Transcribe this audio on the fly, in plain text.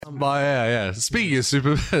Yeah. Speaking of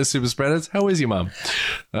super spreaders, how is your mum?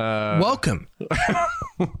 Welcome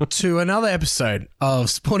to another episode of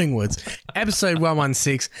Sporting Woods, episode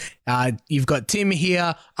 116. You've got Tim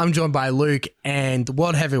here. I'm joined by Luke and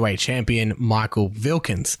world heavyweight champion Michael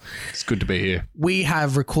Vilkins. It's good to be here. We are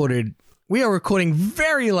recording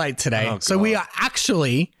very late today, so we are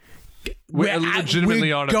actually we're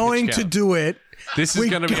legitimately on a going pitch to count. do it. This is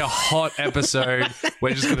going to be a hot episode.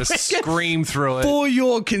 We're just going to scream through it. For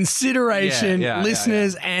your consideration, Yeah,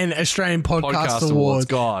 listeners and Australian Podcast Awards, Awards,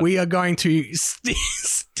 God. we are going to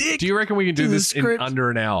stick. Do you reckon we can do to the this in script. under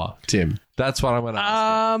an hour, Tim? That's what I'm going to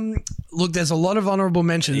ask. Look, there's a lot of honourable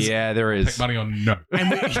mentions. Yeah, there is. Take money on no. And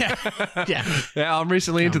yeah. Yeah, I'm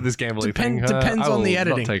recently into this gambling thing. Depends I will on the not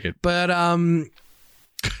editing. take it. But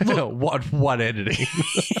What editing?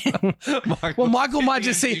 well, Michael might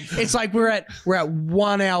just see it's like we're at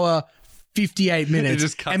 1 hour 58 minutes,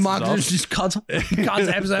 just cuts and Michael it off. just cuts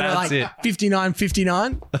the episode at That's like it.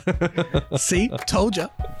 59. See, told you.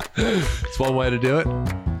 It's one way to do it.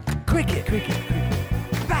 Cricket.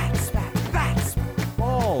 Bats.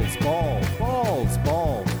 Balls.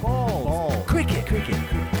 Cricket.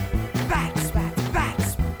 Bats.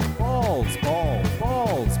 Balls.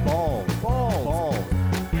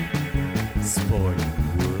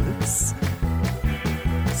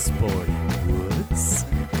 Sporting Woods.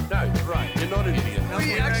 No, right. You're not an idiot. Are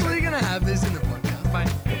we actually going to have this in the podcast, mate?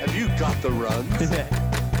 Have you got the runs?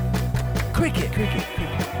 Cricket.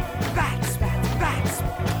 Bats.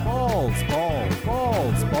 Balls. Sporting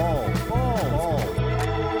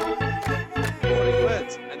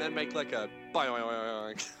words. And then make like a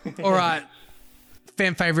boing. All right.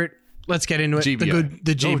 Fan favorite. Let's get into it. GBO.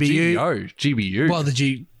 The GBU. GBU. Well, the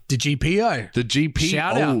GPO. The GP.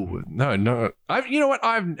 Shout out. No. You know what?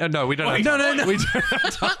 No, we don't have time. No. We don't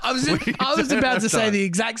have time. I was don't about have to say time. the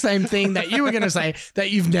exact same thing that you were going to say,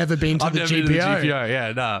 that you've never been to I've the never GPO. been to the GPO.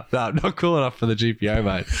 Yeah, no, not cool enough for the GPO,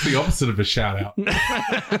 mate. The opposite of a shout out.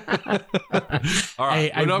 All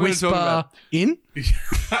right, A we're not going to whisper talk in.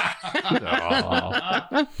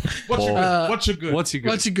 about. What's your good? What's your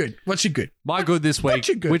good? What's your good? My good this week,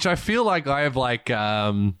 your good? which I feel like I have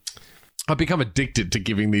I've become addicted to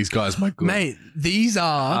giving these guys my good. Mate, these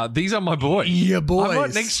are my boys. your boys. I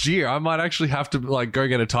might next year. I might actually have to go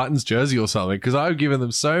get a Titans jersey or something because I've given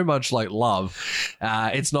them so much love.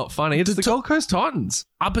 It's not funny. It's the Gold Coast Titans.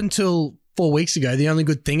 Up until 4 weeks ago, the only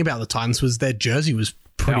good thing about the Titans was their jersey was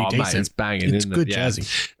pretty decent. Mate, it's banging. It's isn't good it? Yeah. jersey.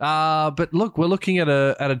 But look, we're looking at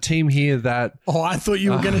a team here that. Oh, I thought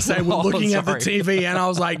you were going to say we're looking at the sorry. TV, and I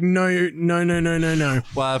was like, no.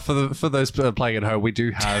 Well, for those playing at home, we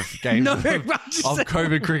do have games No, of I'm just saying.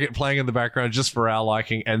 COVID cricket playing in the background just for our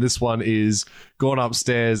liking, and this one is gone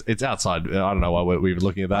upstairs. It's outside. I don't know why we were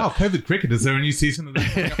looking at that. Oh, COVID cricket. Is there a new season of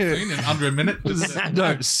that coming up soon in under a minute?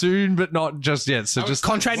 No, soon, but not just yet. So just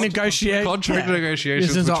Contract negotiations.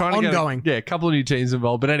 This is We're trying to ongoing. get a couple of new teams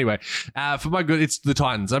involved. But anyway, for my good, it's the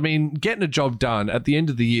Titans. I mean, getting a job done at the end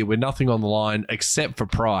of the year with nothing on the line except for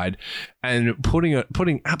pride, and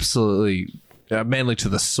putting absolutely. Manly to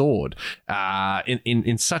the sword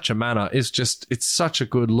in such a manner it's such a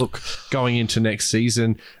good look going into next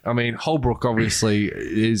season. I mean, Holbrook obviously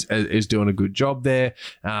is doing a good job there.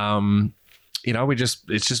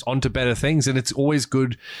 It's just on to better things, and it's always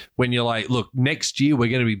good when you're like, look, next year we're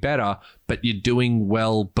going to be better, but you're doing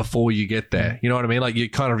well before you get there. You know what I mean? Like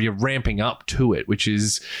you're ramping up to it, which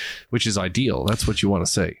is ideal. That's what you want to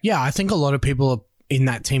see. Yeah, I think a lot of people in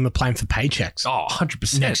that team are playing for paychecks. Oh,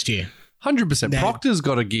 100%. Next year. 100%. Yeah. Proctor's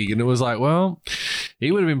got a gig, and it was like, well,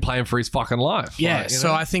 he would have been playing for his fucking life. Yeah, Like,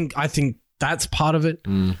 so I think that's part of it.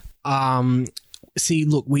 See,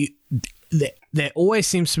 look, there always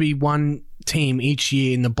seems to be one team each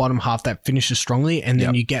year in the bottom half that finishes strongly, and then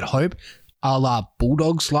Yep. you get hope. A la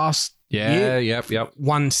Bulldogs last year. Yep.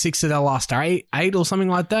 Won 6 of their last eight or something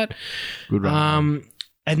like that. Good run.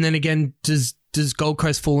 And then again, does Gold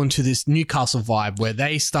Coast fall into this Newcastle vibe where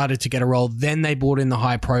they started to get a role? Then they brought in the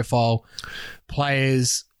high profile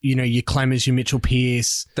players, your Clemmers, your Mitchell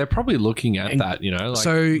Pearce. They're probably looking at that,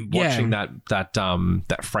 watching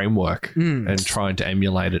that framework and trying to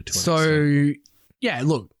emulate it to an extent. So, yeah,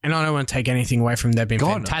 look, and I don't want to take anything away from them. They've been God,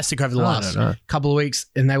 no. fantastic over the last no. couple of weeks,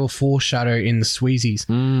 and they will foreshadow in the Sweezies.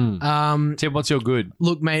 Tim, what's your good?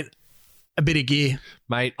 Look, mate, a bit of gear.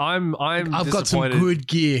 Mate, I've got some good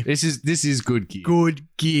gear. This is good gear. Good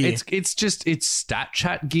gear. It's stat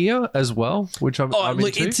chat gear as well, which I'm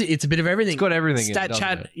look, into. it's a bit of everything. It's got everything in it, Stat doesn't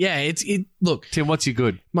chat. it? Yeah, look, Tim, what's your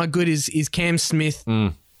good? my good is Cam Smith.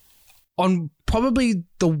 on probably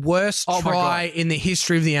the worst Oh my try God. in the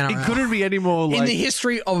history of the NRL. It couldn't be any more like in the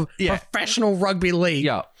history of Yeah. professional rugby league.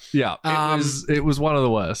 yeah. It was one of the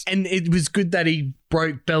worst. And it was good that he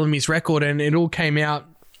broke Bellamy's record, and it all came out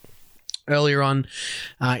earlier on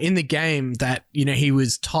in the game that, you know, he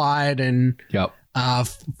was tired and Yep.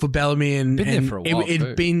 for Bellamy, and, Been there and for a while, it'd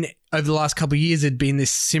too. been over the last couple of years, it'd been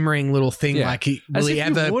this simmering little thing Yeah. like, As will he if you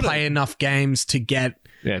ever wouldn't. play enough games to get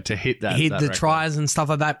Yeah, to hit that hit that the record. tries and stuff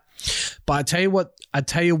like that. But I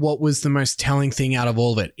tell you what was the most telling thing out of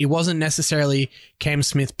all of it. It wasn't necessarily Cam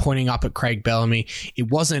Smith pointing up at Craig Bellamy. It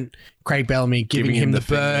wasn't Craig Bellamy giving him the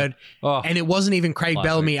finger. bird. Oh, And it wasn't even Craig Classic.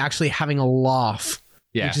 Bellamy actually having a laugh,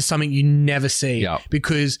 yeah. which is something you never see. Yeah.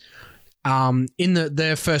 Because in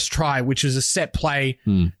their first try, which was a set play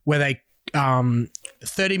where they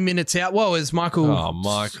 30 minutes out. Whoa, is Michael? Oh,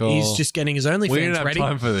 Michael. He's just getting his we didn't OnlyFans have ready.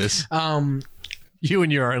 time for this. You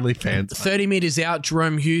and your OnlyFans. 30 meters out,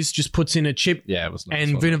 Jerome Hughes just puts in a chip. Yeah, it was nice.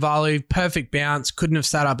 And wasn't it? Vunivalu, perfect bounce, couldn't have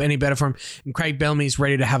sat up any better for him. And Craig Bellamy's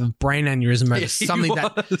ready to have a brain aneurysm over Yeah, he something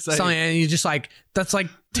was. something, and you're just like, that's like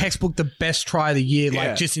textbook the best try of the year, Yeah.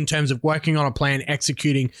 like just in terms of working on a plan,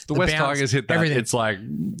 executing the West bounce, Tigers hit that. everything. It's like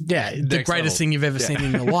Yeah, the next greatest level. thing you've ever seen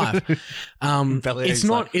in your life. Bellyache's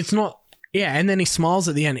It's not. Yeah, and then he smiles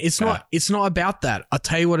at the end. It's not about that. I'll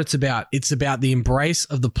tell you what it's about. It's about the embrace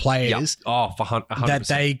of the players oh, for 100%. that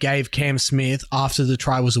they gave Cam Smith after the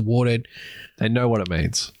try was awarded. They know what it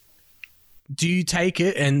means. Do you take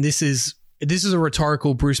it, and this is a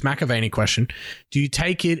rhetorical Bruce McAvaney question, do you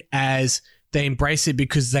take it as they embrace it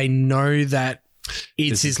because they know that it's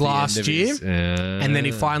This is his the end last of year, his- and then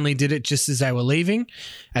he finally did it just as they were leaving,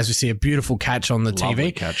 as we see a beautiful catch on the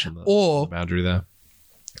Lovely TV? catch on the Or boundary there.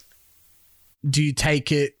 do you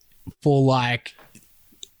take it for like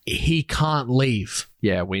he can't leave,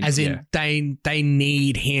 Yeah, as in they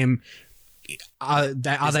need him? Are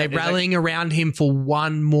they rallying around him for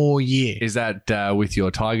one more year? Is that with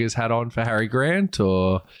your Tigers hat on for Harry Grant,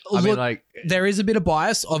 or I mean, Look, like, there is a bit of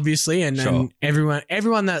bias, obviously, and Sure.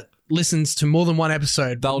 everyone that listens to more than one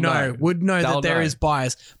episode They'll know. would know They'll that there know. is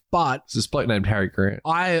bias. But it's this bloke named Harry Grant.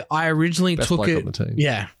 I originally Best took bloke it. on the team.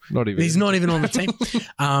 Yeah, Not even. he's not even on the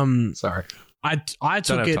team. Sorry. I Don't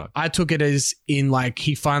took have it. time. I took it as in like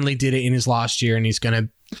he finally did it in his last year, and he's going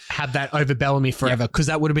to have that over Bellamy forever, because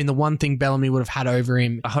that would have been the one thing Bellamy would have had over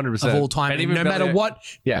him 100% of all time. And no matter what,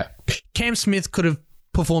 Yeah. Cam Smith could have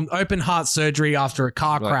performed open heart surgery after a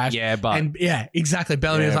car Like, crash. yeah, but- and yeah, exactly.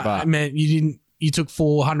 Bellamy Yeah, was like, but- man, you didn't. You took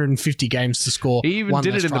 450 games to score. He even one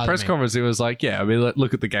did less it in try the than press me. conference. He was like, "Yeah, I mean,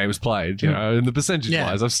 look at the games played, you know, and the percentage Yeah.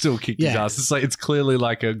 wise, I've still kicked his Yeah. ass." It's like it's clearly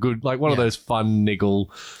like a good, like one of Yeah. those fun niggle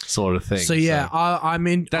sort of things. So yeah, I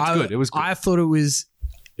mean, That's good. It was good. I thought it was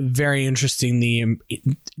very interesting.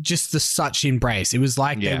 Just the such embrace. It was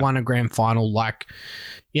like they Yeah. won a grand final. Like,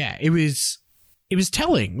 yeah, it was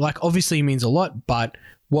telling. Like, obviously, it means a lot, but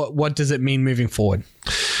what does it mean moving forward?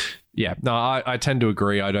 Yeah, no, I tend to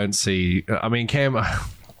agree. I don't see. I mean, Cam,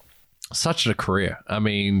 such a career. I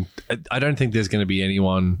mean, I don't think there's going to be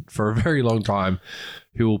anyone for a very long time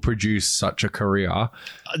who will produce such a career.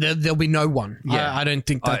 There'll be no one. Yeah. I don't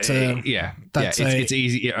think that's a. Yeah, that's it's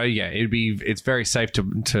easy. Yeah, it's very safe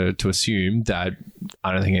to assume that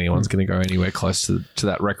I don't think anyone's going to go anywhere close to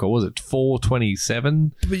that record. Was it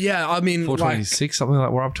 427, But yeah, I mean, like, 426, something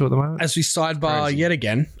like we're up to at the moment? as we sidebar Crazy. yet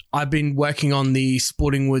again, I've been working on the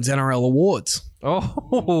Sporting Woods NRL Awards,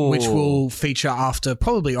 Oh, which will feature after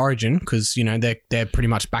probably Origin, because you know they're pretty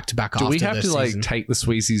much back to back. Do we have the to season. like take the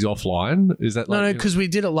Sweezies offline? Is that like No, because we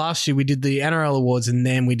did it last year. We did the NRL Awards and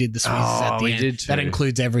then we did the Sweezies at the we end. did too. That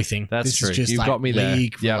includes everything. That's this true. Is just You've like got me there.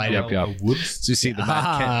 league Yep, related. yep. Woods. Do you see the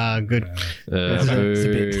bad Good.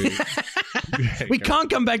 boo. We can't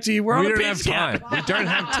come back to you. We're on We a don't pitch have time. We don't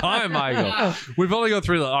have time, Michael. We've only got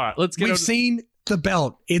through the. All right, let's get We've on. seen the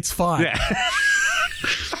belt. It's fine. Yeah.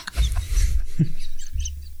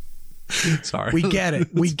 Sorry. We get it.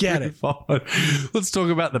 We get it. Fine. Let's talk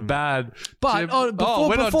about the bad. But we're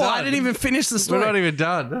before not I done. didn't even finish the We're story. not even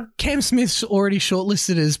done. Cam Smith's already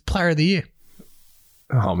shortlisted as Player of the Year.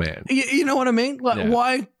 Oh man. You know what I mean? Like, Yeah.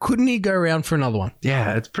 why couldn't he go around for another one?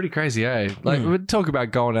 Yeah, it's pretty crazy, eh? Like Hmm. we'd talk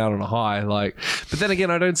about going out on a high, like, but then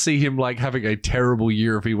again, I don't see him like having a terrible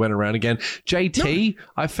year if he went around again. JT,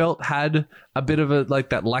 I felt had a bit of a like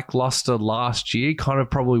that lackluster last year. Kind of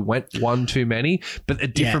probably went one too many, but a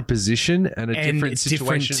different position and a And different a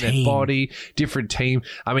different situation and team. body, different team.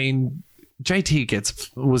 I mean,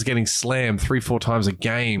 JT was getting slammed 3-4 times a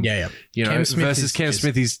game. Yeah. You know, Cam Smith versus is Cam just-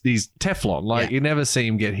 Smith, he's Teflon. Like you never see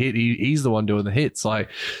him get hit. He's the one doing the hits. Like,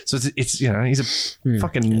 so it's you know, he's a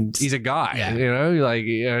fucking he's a guy. Yeah. You know, like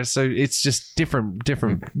you know, so it's just different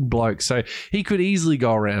bloke. So he could easily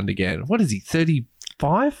go around again. What is he?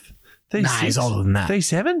 35? 36? Nah, he's older than that.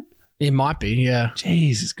 37? It might be, yeah.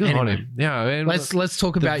 Jesus, good on Anyway. him. Yeah, man. Let's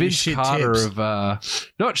talk the about your Vince shit Carter tips.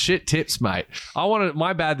 of not shit tips, mate.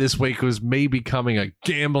 My bad this week was me becoming a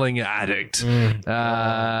gambling addict.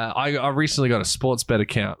 I recently got a sports bet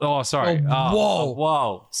account. Oh, sorry. Oh,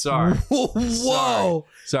 whoa. Sorry. Whoa.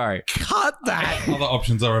 Sorry. Cut that. Other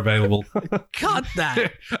options are available. Cut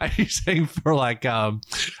that. Are you saying for like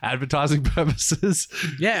advertising purposes?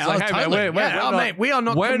 Yeah, It's like, oh, hey, man, totally. we're Yeah, not- mate, we are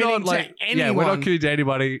not we're committing not, to anyone. Yeah, we're not committing to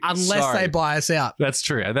anybody unless Sorry. they buy us out. That's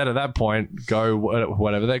true. And then at that point, go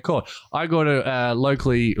whatever they're called. I got a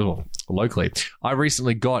locally. I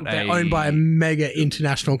recently got They're owned by a mega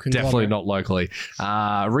international conglomerate. definitely not locally.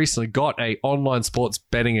 Recently got a online sports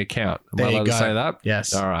betting account. Am There I you allowed to go. say that?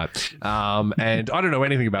 Yes. All right. And I don't know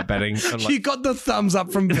anything about betting. You got the thumbs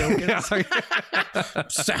up from Bill.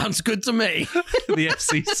 Sounds good to me. The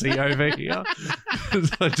FCC over here.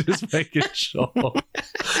 So just making sure.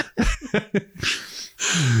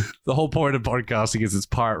 The whole point of podcasting is it's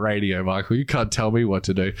pirate radio, Michael. You can't tell me what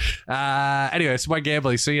to do. Anyway, so my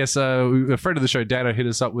gambling. So yes, a friend of the show, Dano, hit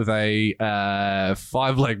us up with a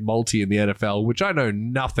 5-leg multi in the NFL, which I know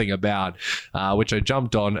nothing about, which I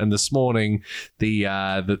jumped on. And this morning,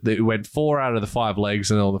 it went 4 out of the 5 legs,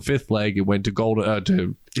 and on the 5th leg, it went to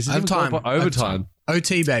overtime.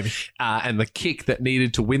 OT, baby. And the kick that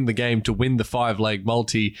needed to win the game to win the 5-leg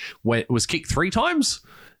multi was kicked 3 times.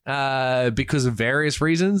 Because of various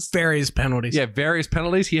reasons. Various penalties. Yeah, various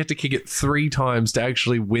penalties. He had to kick it 3 times to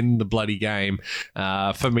actually win the bloody game.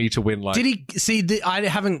 For me to win, like, Did he see? I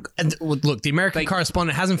haven't. Look, the American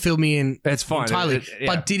correspondent hasn't filled me in. It's fine. entirely. Yeah.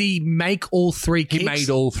 But did he make all 3 kicks? He made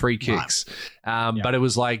all 3 kicks. But it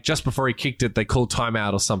was like just before he kicked it, they called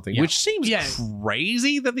timeout or something, which seems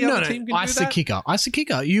crazy that the other team can ice do the that. kicker. Ice the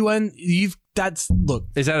kicker. You've. Look.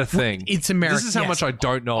 Is that a thing? It's America. This is how much I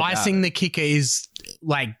don't know. Icing about the kicker is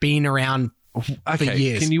like being around for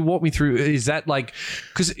years. Can you walk me through? Is that like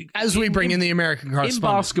because As we bring in the American in correspondent.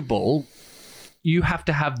 basketball, you have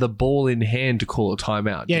to have the ball in hand to call a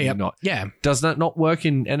timeout. do you not? Yeah. Does that not work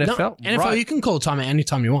in NFL? No, NFL, Right. you can call a timeout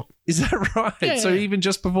anytime you want. Is that right? Yeah, So yeah. even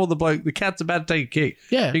just before the cat's about to take a kick,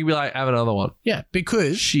 Yeah. you can be like, have another one. Yeah,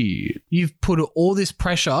 because Shit. you've put all this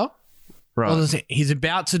pressure. Right. Well, he's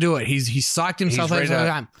about to do it. He's psyched himself He's ready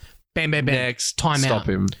out. Bam, bam, bam. Next, Time stop out.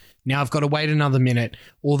 him. Now I've got to wait another minute.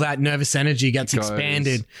 All that nervous energy gets Goes.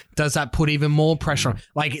 expanded. Does that put even more pressure on?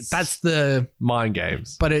 Like that's the. Mind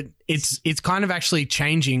games. But it's kind of actually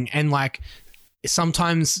changing, and like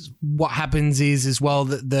sometimes what happens is as well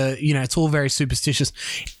that it's all very superstitious.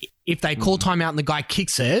 If they call timeout and the guy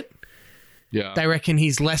kicks it, Yeah. they reckon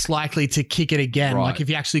he's less likely to kick it again. Right. Like if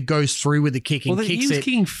he actually goes through with the kick and Well, he kicks was it.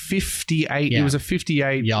 kicking 58. Yeah. It was a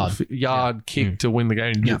 58 yard kick to win the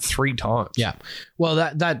game. He did it 3 times. Yeah. Well,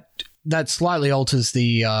 that slightly alters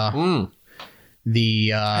the look,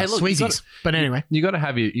 you Sweezies. gotta- But anyway, You got to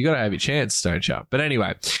have your chance, don't you? But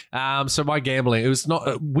anyway, so my gambling, it was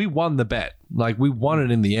not. We won the bet, like we won it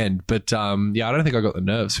in the end. But I don't think I got the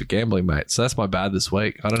nerves for gambling, mate. So that's my bad this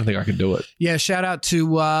week. I don't think I can do it. yeah. Shout out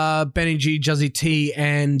to Benny G, Juzzy T,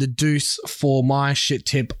 and the Deuce for my shit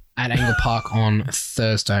tip at Angle Park on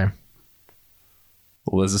Thursday.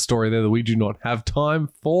 Well, there's a story there that we do not have time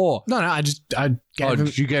for. No, I gave him.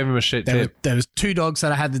 You gave him a shit tip. There was 2 dogs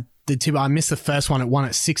that I had the tip. I missed the first one. It won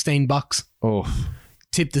at $16. Oh,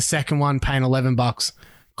 Tipped the second one, paying $11.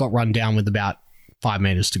 Got run down with about 5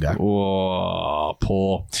 meters to go. oh,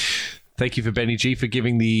 poor. Thank you for Benny G for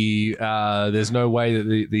giving the. There's no way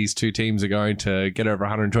that these 2 teams are going to get over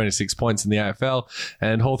 126 points in the AFL,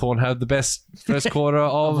 and Hawthorn had the best first quarter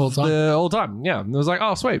of all time. Yeah, it was like,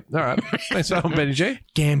 oh sweet, all right, thanks for that, Benny G.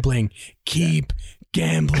 Gambling. Keep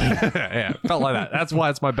gambling. Yeah, felt like that. That's why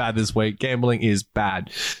it's my bad this week. Gambling is bad.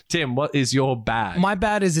 Tim, what is your bad? My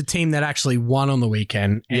bad is a team that actually won on the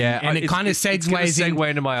weekend. And, and it kind of it's gonna segues in. segue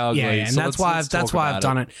into my ugly. Yeah, and so that's let's talk why about I've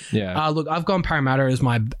done it. Yeah. Look, I've gone Parramatta as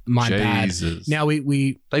my bad. Jesus. Now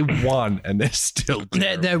we They won and they're still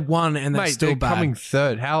they're one and they're Mate, still they're bad. coming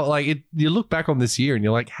third. How you look back on this year and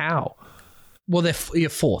you're like, how? Well, they're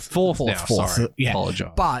fourth. Fourth now, sorry. Yeah,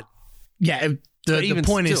 Apologise. But yeah, the even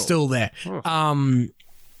point is still there.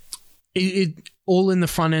 It all in the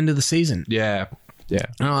front end of the season. Yeah. Yeah.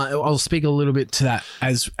 I'll speak a little bit to that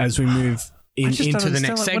as we move I just don't into the understand, next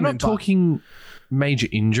like, segment. We're not talking major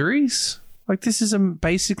injuries. Like, this is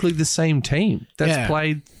basically the same team that's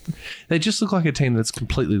played. They just look like a team that's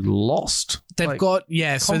completely lost. They've got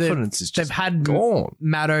so confidence is just they've had gone.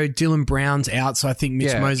 Matto, Dylan Brown's out, so I think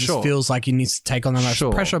Mitch Moses feels like he needs to take on the most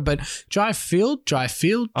pressure. But Jai Field,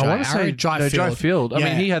 I want to say Jai Field. I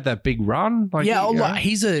mean, he had that big run. Like,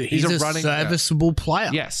 he's a running, serviceable player.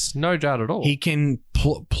 Yes, no doubt at all. He can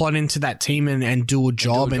plot into that team and do a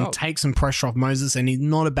job and take some pressure off Moses, and he's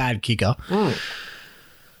not a bad kicker.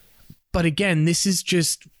 But again, this is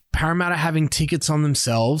just Parramatta having tickets on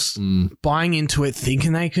themselves, buying into it,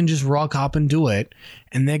 thinking they can just rock up and do it,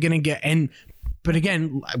 and they're going to get... But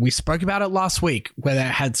again, we spoke about it last week where they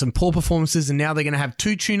had some poor performances, and now they're going to have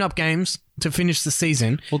 2 tune-up games to finish the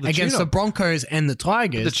season against the Broncos and the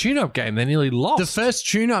Tigers. The tune-up game, they nearly lost. The first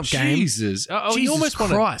tune-up game. Jesus. Jesus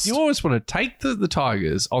Christ. You almost want to take the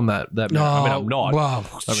Tigers on that. I mean, I'm not. Well,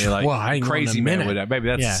 I mean, like, crazy man would. Maybe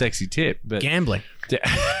that's a sexy tip. But gambling.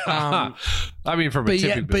 I mean, from a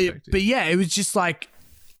tipping perspective. But yeah, it was just like,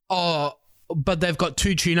 but they've got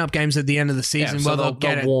 2 tune-up games at the end of the season. So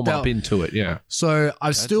they'll warm up into it, So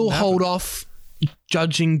I still hold off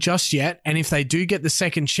judging just yet. And if they do get the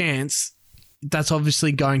second chance, that's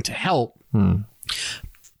obviously going to help.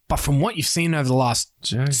 But from what you've seen over the last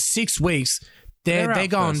 6 weeks, they're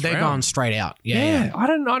going straight out. Yeah. I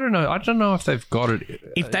don't know. I don't know if they've got it.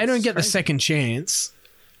 If they don't get the second chance,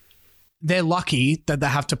 they're lucky that they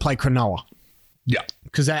have to play Cronulla. Yeah.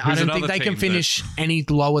 Because I don't think they can finish any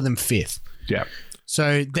lower than 5th. Yeah.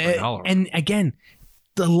 So and again,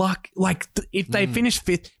 the luck, like if they finish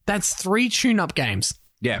 5th, that's 3 tune-up games.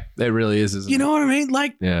 Yeah, it really is, isn't it? You know what I mean?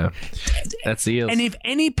 Like, yeah, that's the Eels. And if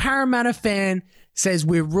any Parramatta fan says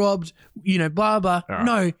we're robbed, blah, blah,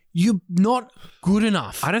 no, you're not good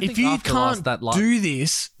enough. I don't think if you can't do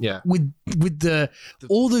this with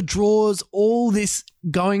all the draws, all this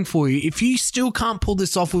going for you, if you still can't pull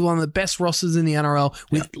this off with one of the best rosters in the NRL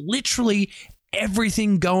with literally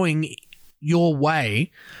everything going your way,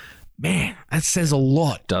 man, that says a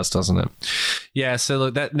lot. It does, doesn't it? Yeah, so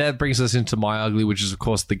look, that brings us into my ugly, which is, of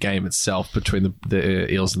course, the game itself between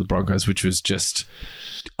the Eels and the Broncos, which was just...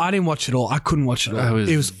 I didn't watch it all. I couldn't watch it all.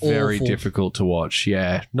 It was very awful. difficult to watch,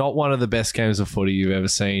 yeah. Not one of the best games of footy you've ever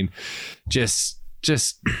seen. Just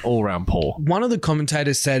all-round poor. One of the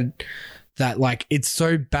commentators said that, like, it's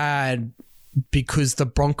so bad because the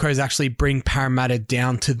Broncos actually bring Parramatta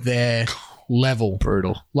down to their... level.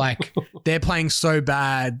 Brutal. Like, they're playing so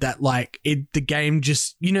bad that, like, the game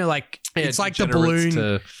just, it's like the balloon.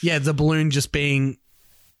 The balloon just being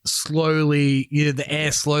slowly, the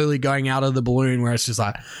air slowly going out of the balloon where it's just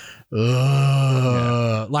like,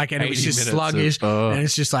 like, and it was just sluggish. And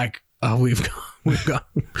it's just like, we've got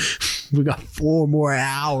 4 more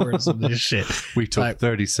hours of this shit. We took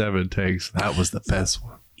 37 takes. That was the best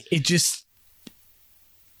one. It just,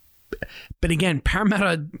 but again,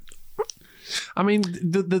 Parramatta... I mean,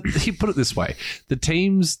 he put it this way: the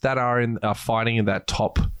teams that are fighting in that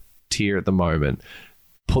top tier at the moment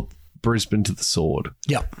put Brisbane to the sword.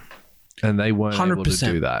 Yep, and they weren't 100%. able to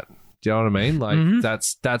do that. Do you know what I mean? Like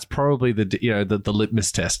that's probably the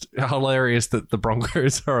litmus test. Hilarious that the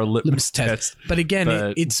Broncos are a litmus test. But again,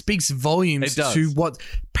 it speaks volumes to what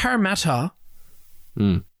Parramatta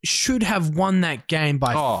should have won that game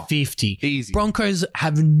by 50. Easy. Broncos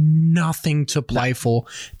have nothing to play for.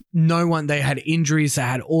 No one, they had injuries, they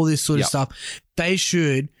had all this sort of stuff. They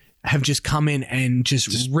should have just come in and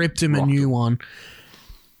just ripped them a new one.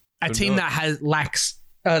 The team that has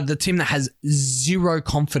zero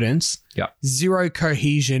confidence, zero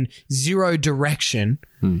cohesion, zero direction.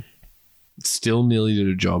 Still nearly did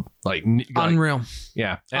a job. Like unreal.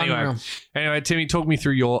 Yeah. Unreal. Anyway, Timmy, talk me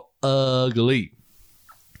through your ugly.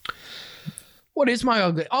 What is my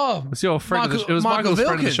ugly? Oh, it's your friend. It was Michael's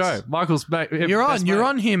friend of the show. Michael's mate. You're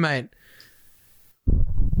on here, mate.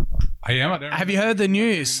 I am. Have you heard the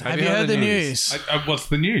news? Have you heard the news? What's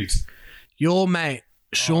the news? Your mate,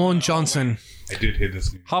 Sean Johnson. I did hear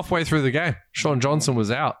this news. Halfway through the game, Sean Johnson was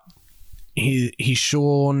out. He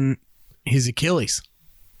shorn his Achilles.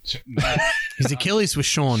 His Achilles was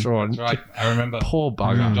shorn. That's right. I remember. Poor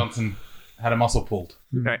bugger. Johnson had a muscle pulled.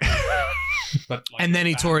 But and then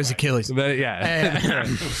he tore his Achilles. Then he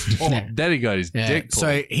got his dick pulled.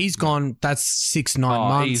 So he's gone. That's 6-9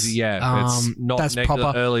 months. Easy, yeah. It's not that's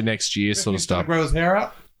proper. Early next year sort of stuff. Grow his hair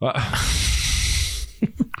out.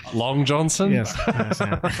 Long Johnson? Yes.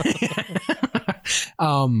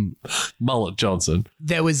 Mullet Johnson.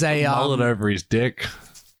 There was a mullet over his dick.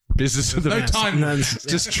 Business of the no time.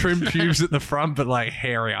 Just trim pubes at the front, but like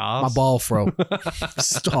hairy ass. My ball fro.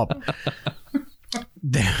 Stop.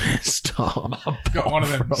 Stop. Got one of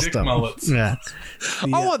them dick Stop. mullets. Yeah. I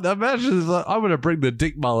want that. Imagine I'm going to bring the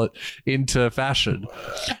dick mullet into fashion.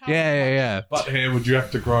 Yeah. Butt hair would you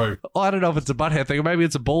have to grow? I don't know if it's a butt hair thing or maybe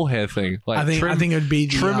it's a ball hair thing. Like I think it would be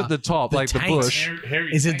trim at the top, like the taint. bush,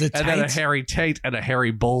 Hairy Is it the and then a taint? hairy taint and a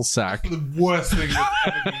hairy ball sack. the worst thing that's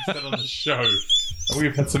ever been said on the show? And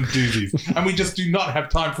we've had some doozies. And we just do not have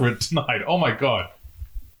time for it tonight. Oh my god.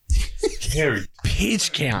 Hairy.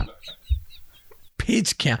 Pitch count.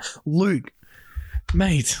 Luke,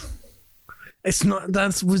 mate. It's not.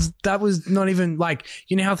 That was not even like,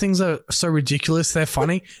 you know how things are so ridiculous they're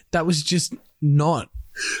funny. That was just not.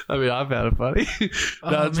 I mean, I found it funny.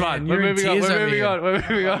 No, Oh, it's man, fine. you're We're in moving on. tears We're over moving here. on. We're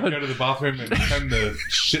moving I on. go to the bathroom and comb the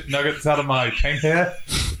shit nuggets out of my taint hair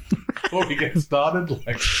before we get started.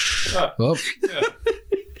 Like, Oh, yeah.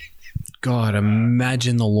 God,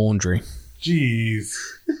 imagine the laundry. Jeez.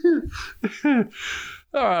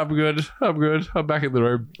 All right, I'm good. I'm back in the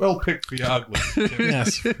room. Well picked for your ugly.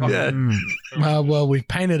 Yes. Yeah. Well, we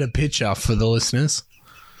painted a picture for the listeners,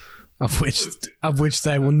 of which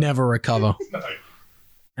they will never recover. No.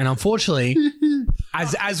 And unfortunately,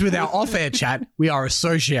 as with our off-air chat, we are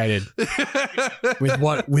associated with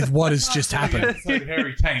what has just happened. So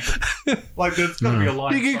hairy taint. Like there's got to be a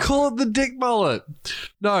line. You can call it the dick mullet.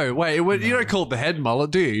 No, wait. You don't call it the head mullet,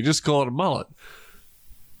 do you? You just call it a mullet.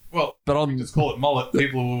 Well, But we on just call it mullet.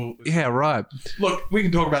 People will... yeah, right. Look, we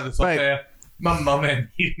can talk about this off Mate. air. None of them.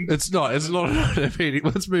 It's not a meeting.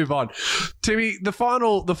 Let's move on. Timmy, the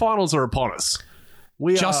finals are upon us.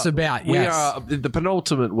 Just about, We yes. are the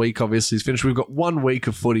penultimate week. Obviously, is finished. We've got 1 week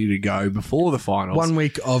of footy to go before the finals. 1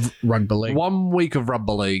 week of rugby league. 1 week of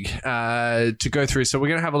rugby league to go through. So we're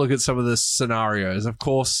going to have a look at some of the scenarios, of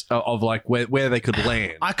course, of like where they could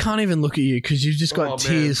land. I can't even look at you because you've just got Oh, man.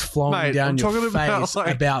 tears flowing Mate, down I'm your talking face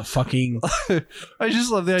about, about, like- fucking. I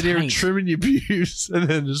just love the idea Taint. of trimming your pubes and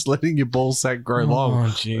then just letting your ball sack grow long.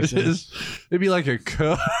 Oh, Jesus. It'd be like a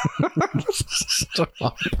curl.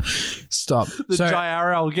 Stop. The So,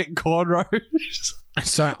 JRL getting cornrows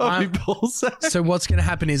so, of your ball sack. so what's going to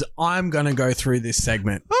happen is I'm going to go through this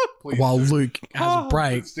segment Please. while Luke has a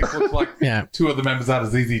break. Stick looks like Yeah. two of the members out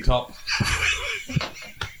of ZZ Top.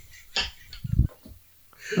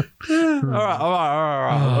 All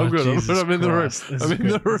right. I'm good. Oh, Jesus I'm in the room. Christ. This I'm is in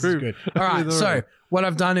the good. This is room. good. I'm All in right. the So room. what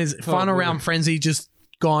I've done is final boy. round frenzy, just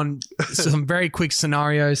gone some very quick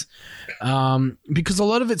scenarios, because a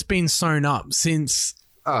lot of it's been sewn up since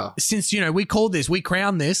we called this, we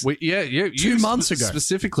crowned this Yeah. 2 months ago.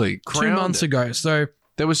 specifically. 2 crowned months it. ago. So.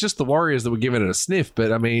 There was just the Warriors that were giving it a sniff,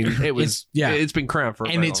 but I mean, it was it's been crowned for a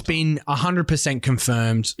And very it's long time. been 100%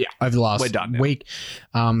 confirmed Yeah. over the last We're done now. week.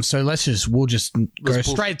 So we'll just go Let's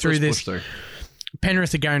push- straight through let's this. push through.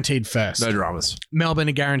 Penrith are guaranteed first. No dramas. Melbourne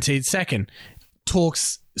are guaranteed second.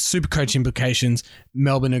 Talks Supercoach implications.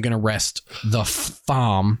 Melbourne are going to rest the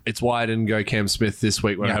farm. It's why I didn't go Cam Smith this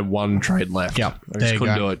week when I had one trade left. Yeah, I there just you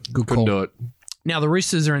couldn't go. do it. Good couldn't call. do it. Now the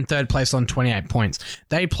Roosters are in third place on 28 points.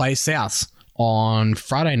 They play Souths on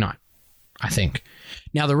Friday night, I think.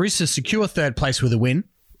 Now the Roosters secure third place with a win.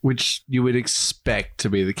 Which you would expect to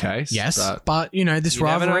be the case. Yes, but but this you never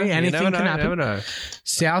know. rivalry, You anything never know. can You never happen. know.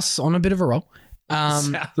 Souths on a bit of a roll.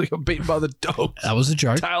 South got beaten by the Dogs. That was a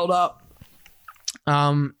joke. Tailed up.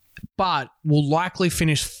 But will likely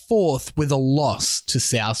finish fourth with a loss to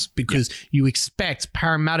South because you expect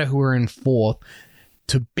Parramatta, who are in fourth,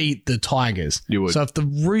 to beat the Tigers. You would. So if the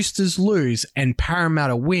Roosters lose and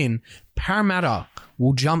Parramatta win, Parramatta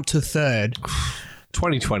will jump to third,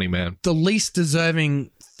 2020, man. the least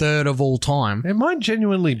deserving third of all time, It might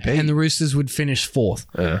genuinely be. and the Roosters would finish fourth.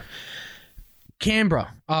 Yeah.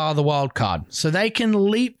 Canberra are the wild card. So they can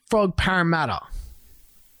leapfrog Parramatta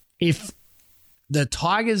if the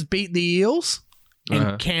Tigers beat the Eels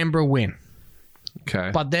and Canberra win.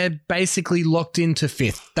 Okay. But they're basically locked into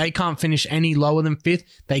fifth. They can't finish any lower than fifth.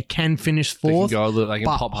 They can finish they can fourth, go. They can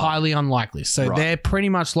but pop high. highly unlikely. So Right. they're pretty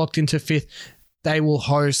much locked into fifth. They will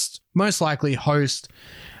most likely host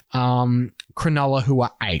Cronulla, who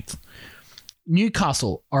are eighth.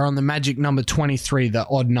 Newcastle are on the magic number 23, the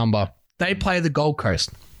odd number. They play the Gold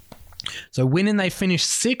Coast. So winning, they finish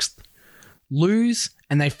sixth, lose,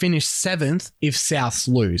 and they finish seventh if Souths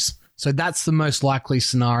lose. So that's the most likely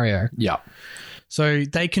scenario. Yeah. So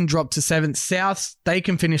they can drop to seventh. Souths, they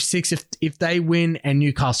can finish sixth if they win and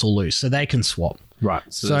Newcastle lose. So they can swap. Right.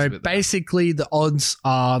 So there's a bit there. basically the odds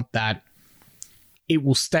are that it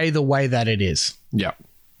will stay the way that it is. Yeah.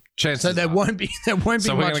 Chances So there are. won't be So we're much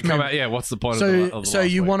going to come movement. out. Yeah. What's the point So, of the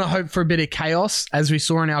last you week? want to hope for a bit of chaos, as we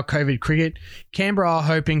saw in our COVID cricket. Canberra are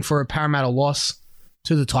hoping for a Parramatta loss.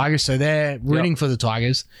 to the Tigers, so they're rooting for the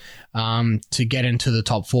Tigers to get into the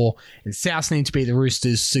top 4. And South need to beat the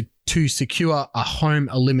Roosters to secure a home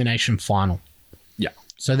elimination final. Yeah.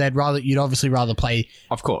 So you'd obviously rather play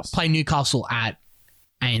Of course. Newcastle at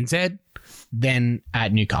ANZ than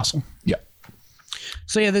at Newcastle. Yeah.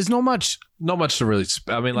 So yeah, there's not much. Not much to really.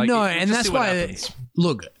 And that's why.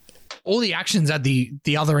 Look, all the action's at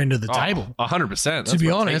the other end of the table. 100%. To be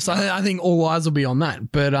honest, I think all eyes will be on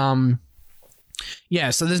that. But yeah.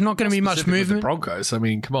 So there's not going to be much movement. The Broncos. I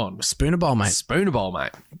mean, come on, Spooner Bowl, mate. Spooner Bowl,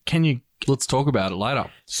 mate. Can you? Let's talk about it later.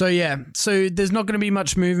 So yeah. So there's not going to be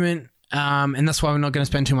much movement, and that's why we're not going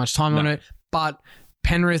to spend too much time on it. But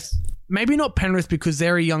Penrith. Maybe not Penrith because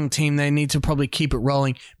they're a young team. They need to probably keep it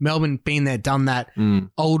rolling. Melbourne, been there, done that.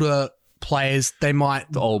 Older players, they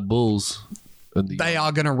might. The old Bulls. They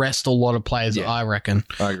are going to rest a lot of players, I reckon.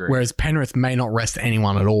 I agree. Whereas Penrith may not rest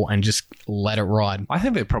anyone at all and just let it ride. I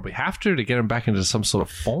think they probably have to get them back into some sort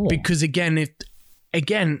of form. Because again,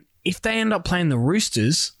 if they end up playing the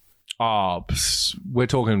Roosters, we're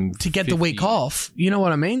talking to get the week off. You know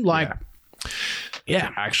what I mean? Like,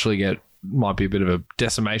 yeah. Actually might be a bit of a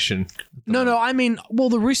decimation. No. I mean, well,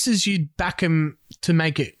 the Roosters, you'd back them to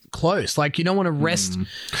make it close. Like, you don't want to rest.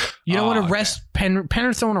 You don't want to rest. Penrith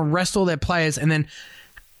don't want to rest all their players and then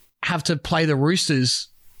have to play the Roosters.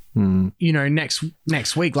 Next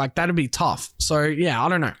week. Like, that'd be tough. So yeah, I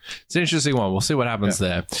don't know. It's an interesting one. We'll see what happens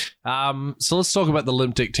there. So let's talk about the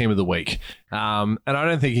Limp Dick team of the week. And I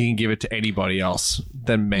don't think you can give it to anybody else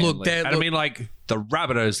than Manly. I mean, like, the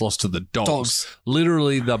Rabbitohs lost to the Dogs.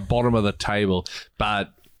 Literally the bottom of the table.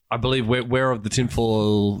 But I believe we're of the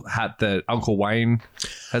tinfoil hat that Uncle Wayne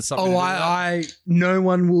has something to do with that. No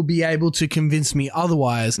one will be able to convince me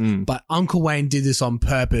otherwise, but Uncle Wayne did this on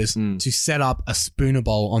purpose to set up a Spooner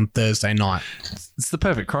Bowl on Thursday night. It's the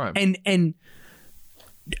perfect crime. And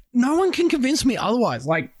no one can convince me otherwise.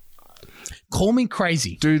 Like, call me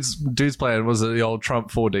crazy. Dude's playing was the old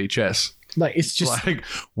Trump 4D chess. Like, it's just like,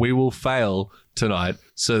 we will fail tonight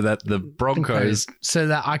so that the Broncos so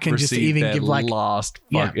that I can just even give like last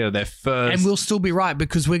their first, and we'll still be right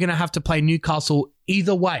because we're going to have to play Newcastle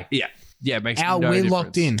either way. It makes we're difference.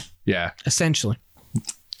 locked in. Essentially.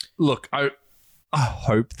 Look, I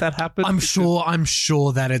hope that happens. I'm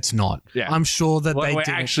sure that it's not. I'm sure that they did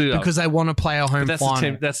actually because they want to play a home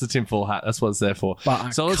final. That's the tinfoil hat. That's what it's there for.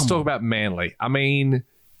 So let's talk about Manly. I mean,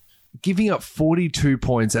 giving up 42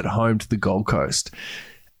 points at home to the Gold Coast.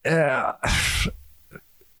 I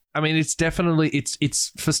mean, it's definitely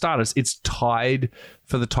it's for starters, it's tied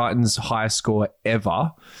for the Titans' highest score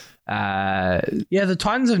ever. The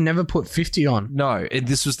Titans have never put 50 on. No,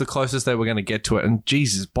 this was the closest they were going to get to it, and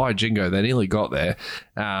Jesus, by jingo, they nearly got there.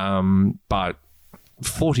 But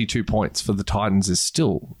 42 points for the Titans is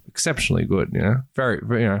still exceptionally good. Very,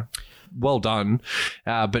 very, well done.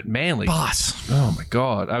 But Manly, oh my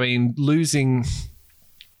God, I mean, losing.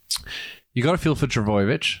 You got to feel for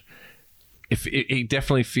Trbojevic. If it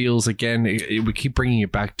definitely feels again, we keep bringing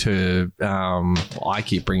it back to. I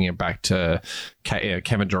keep bringing it back to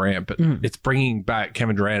Kevin Durant, but it's bringing back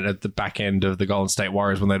Kevin Durant at the back end of the Golden State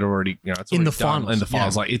Warriors when they'd already, it's in the done, finals. In the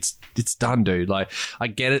finals, like it's done, dude. Like, I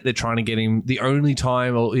get it. They're trying to get him. The only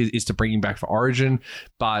time is to bring him back for Origin,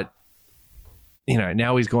 but.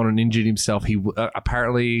 Now he's gone and injured himself. He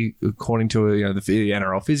apparently, according to the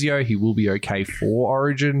NRL physio, he will be okay for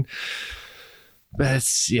Origin. But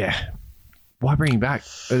it's why bring him back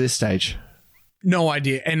at this stage? No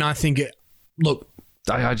idea. And I think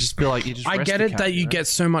I just feel like you just. I get it that you get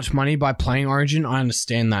so much money by playing Origin. I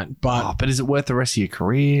understand that, but is it worth the rest of your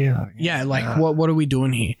career? What are we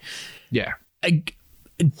doing here? Yeah,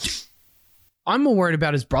 I'm more worried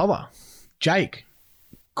about his brother, Jake.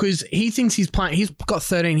 Because he thinks he's playing. He's got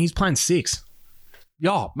 13. He's playing 6.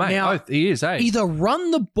 Yeah, mate. Now, he is. Either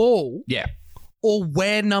run the ball, or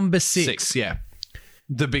wear number 6.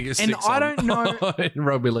 The biggest. And 6 I don't know in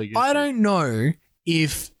rugby league. I don't know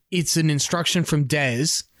if it's an instruction from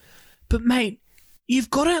Des, but mate, you've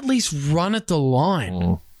got to at least run at the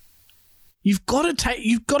line. You've got to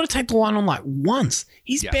take the line on like once.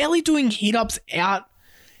 He's barely doing hit ups out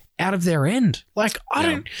of their end. Like I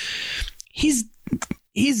don't.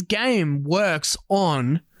 His game works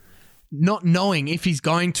on not knowing if he's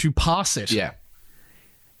going to pass it. Yeah.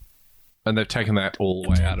 And they've taken that all the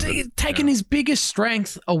way out of it. Taken his biggest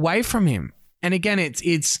strength away from him. And again,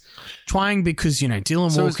 it's trying because,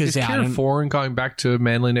 Dylan Walker's is out. Kieran Foran going back to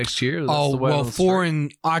Manly next year?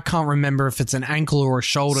 Foran, I can't remember if it's an ankle or a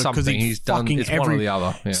shoulder because he's done. It's one or the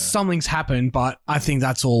other. Yeah. Something's happened, but I think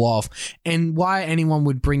that's all off. And why anyone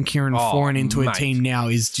would bring Kieran Foran into a team now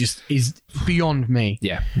is beyond me.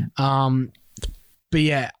 Yeah. But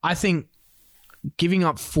yeah, I think giving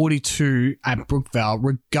up 42 at Brookvale,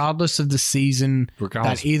 regardless of the season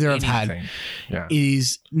Regardless that either of have had, anything. Yeah.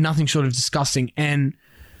 is nothing short of disgusting. And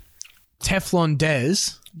Teflon Des,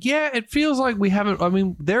 Yeah, it feels like we haven't. I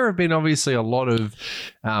mean, there have been obviously a lot of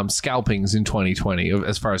scalpings in 2020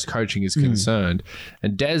 as far as coaching is concerned,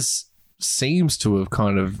 and Des seems to have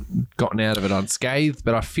kind of gotten out of it unscathed.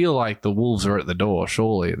 But I feel like the Wolves are at the door,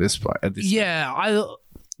 surely at this point. yeah, I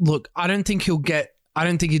don't think I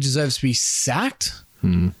don't think he deserves to be sacked,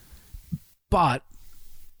 but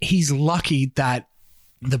he's lucky that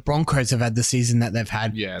the Broncos have had the season that they've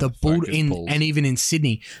had. Yeah, the the focus Bulls. and even in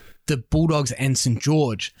Sydney, the Bulldogs and St.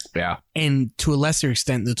 George, Yeah, and to a lesser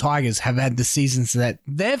extent, the Tigers have had the seasons that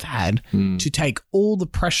they've had to take all the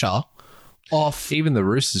pressure off. even the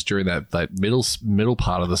Roosters during that middle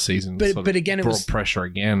part of the season. But- sort of but again, it brought was- pressure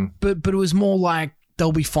again. But it was more like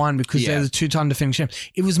they'll be fine because Yeah. they're the 2-time defending champs.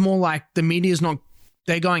 It was more like the media's not.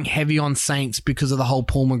 They're going heavy on Saints because of the whole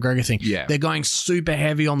Paul McGregor thing. Yeah. They're going super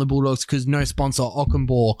heavy on the Bulldogs because no sponsor,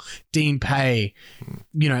 Ockenbaugh, Dean Pay,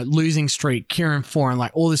 losing streak, Kieran Foran,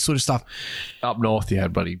 like all this sort of stuff. Up north, you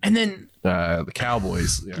had buddy And then the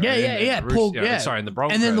Cowboys. Yeah, and yeah. the Paul- Roosters, yeah. Sorry, and the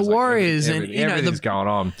Broncos. And then the like, Warriors and, everything's going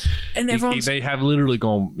on. and everyone's. They have literally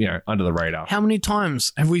gone, under the radar. How many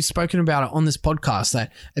times have we spoken about it on this podcast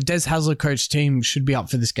that a Des Hasler coach team should be up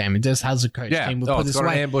for this game? A Des Hasler coach Yeah, team would put it's this got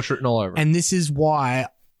an away. ambush written all over. And this is why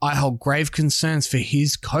I hold grave concerns for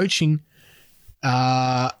his coaching,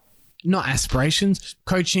 not aspirations,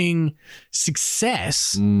 coaching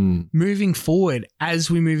success moving forward as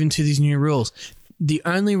we move into these new rules. The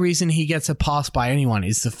only reason he gets a pass by anyone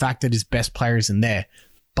is the fact that his best player isn't there.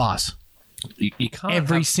 But You can't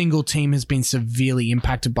every single team has been severely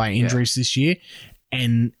impacted by injuries this year.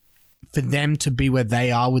 And for them to be where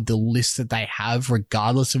they are with the list that they have,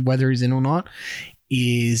 regardless of whether he's in or not,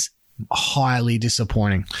 is highly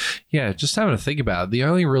disappointing. Yeah, just having to think about it. The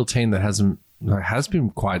only real team that has been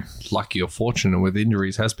quite lucky or fortunate with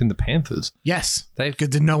injuries has been the Panthers. Yes. They've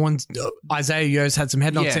Good that no one's... Isaiah Yo's had some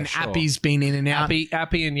head knocks Yeah, and sure. Appy's been in and out.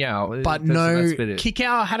 Appy and Yao. But That's been it.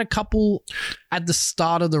 Kick-Out had a couple at the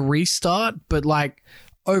start of the restart, but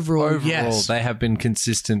overall, yes. they have been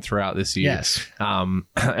consistent throughout this year. Yes. And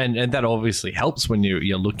that obviously helps when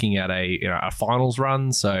you're looking at a finals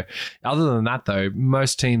run. So other than that, though,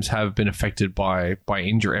 most teams have been affected by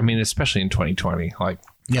injury. I mean, especially in 2020,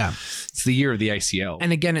 Yeah. it's the year of the ACL.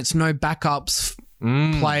 And again, it's no backups,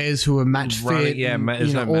 players who are match fit, Running, and,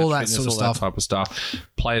 there's no all match that fitness, sort of all stuff. that type of stuff.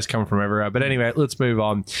 Players coming from everywhere. But anyway, let's move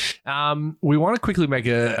on. We want to quickly make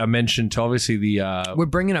a mention to obviously We're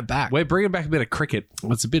bringing it back. we're bringing back a bit of cricket.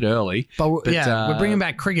 It's a bit early, But we're bringing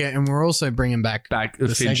back cricket, and we're also bringing back the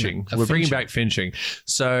finching. segment of We're bringing finching. back finching.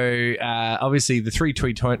 So obviously the three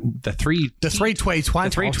T20s, the three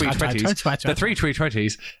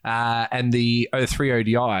T20s, and the 3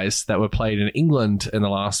 ODIs that were played in England in the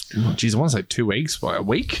last, I want to say 2 weeks, by a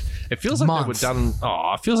week. It feels like they were Month. done.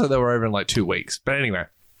 Oh, it feels like they were over in 2 weeks. But anyway.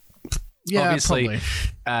 Yeah, Obviously,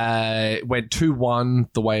 went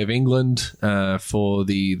 2-1 the way of England for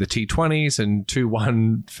the T20s and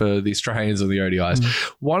 2-1 for the Australians or the ODIs.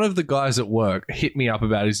 One of the guys at work hit me up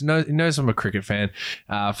about it. He knows I'm a cricket fan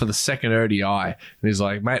for the second ODI. And he's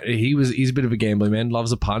like, mate, he's a bit of a gambling man,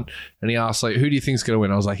 loves a punt. And he asked, who do you think's going to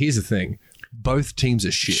win? I was like, here's the thing. Both teams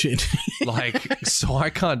are shit. So I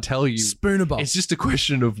can't tell you. Spoonerball. It's just a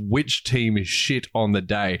question of which team is shit on the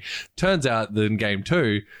day. Turns out that in game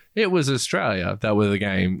 2, it was Australia that were the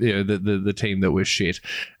game, the team that was shit.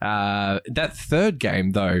 That third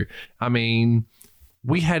game, though, I mean,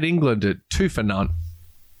 we had England at 2 for none.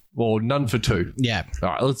 Or none for 2. Yeah. All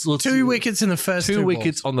right, let's 2 wickets in the first 2 two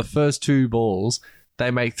wickets on the first 2 balls.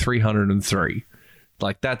 They make 303.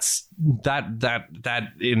 That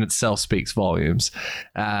in itself speaks volumes.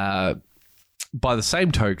 By the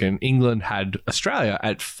same token, England had Australia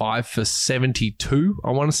at 5 for 72. I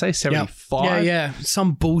want to say 75. Yeah.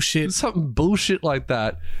 Some bullshit. Something bullshit like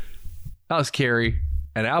that. Us Kerry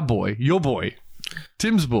and our boy, your boy,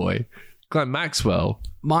 Tim's boy, Glenn Maxwell,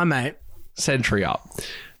 My mate. century up.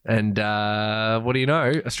 And what do you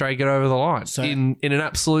know? Australia get over the line in an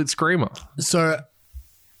absolute screamer.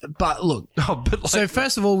 But look, so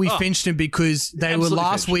first of all, we finched him because they were Absolutely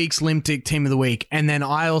last finched. week's Limtic Team of the Week. And then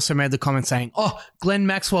I also made the comment saying, Glenn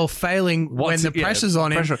Maxwell failing when the pressure's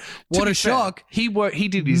on him. What a shock. He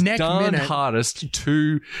did his Neck darn minute. hardest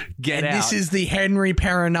to get And out. this is the Henry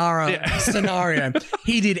Perinara scenario.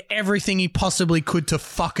 He did everything he possibly could to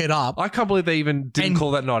fuck it up. I can't believe they even didn't call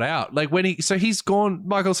that not out. He's gone,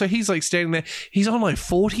 Michael, so he's standing there. He's on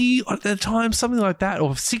 40 at the time, something like that,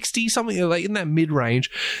 or 60, something in that mid-range.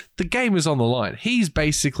 The game is on the line. He's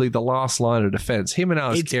basically the last line of defense. Him and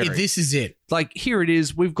Alex Carey. This is it. Like, here it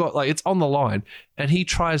is. We've got, like, it's on the line. And he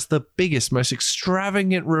tries the biggest, most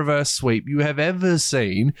extravagant reverse sweep you have ever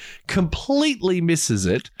seen. Completely misses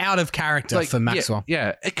it. Out of character Like, for Maxwell.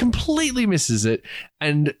 Yeah, it completely misses it.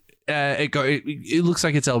 And it looks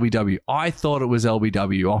like it's LBW. I thought it was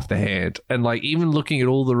LBW off the hand. And, like, even looking at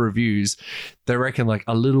all the reviews, they reckon, like,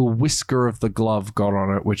 a little whisker of the glove got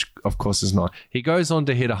on it, which, of course, is not. He goes on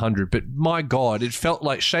to hit 100, but my God, it felt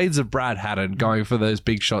like shades of Brad Haddon going for those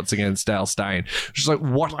big shots against Dale Steyn. Just like,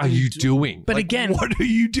 what are you doing? But Like, again- what are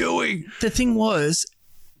you doing? The thing was,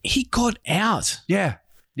 he got out Yeah.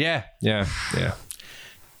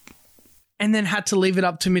 and then had to leave it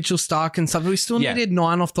up to Mitchell Stark and stuff. We still Yeah. needed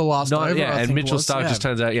 9 off the last over. Yeah, I and think Mitchell it was. Stark just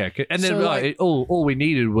turns out, and then So, like- all we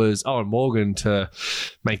needed was Owen Morgan to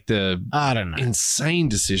make the I don't know. insane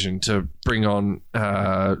decision to bring on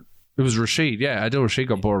it was Rashid. Yeah, Adil Rashid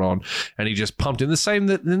got brought on and he just pumped in the same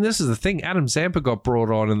that then this is the thing. Adam Zampa got brought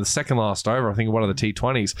on in the second last over, I think one of the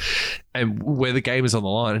T20s, and where the game is on the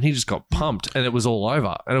line, and he just got pumped and it was all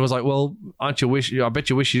over. And it was like, well, I bet you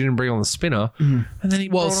wish you didn't bring on the spinner. And then he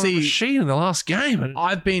brought on Rashid in the last game. And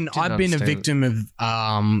I've been a understand victim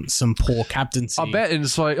of some poor captaincy. I bet, and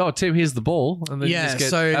it's like, oh, Tim, here's the ball, and then you Yeah, just get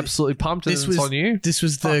so absolutely pumped, and this it's was on you. This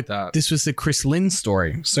was Fuck that. the Chris Lynn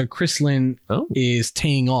story. So Chris Lynn Oh. is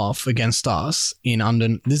teeing off against us in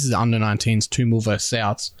this is the under 19s, 2 mil versus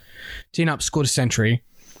Souths. Teeing up, scored a century.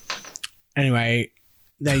 Anyway,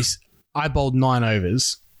 I bowled 9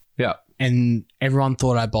 overs, Yeah, and everyone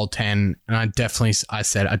thought I bowled 10, and I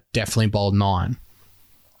said I definitely bowled 9.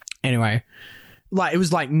 Anyway, like it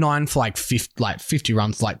was like 9 for like 50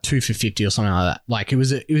 runs, like 2 for 50 or something like that. Like it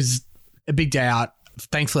was a big day out.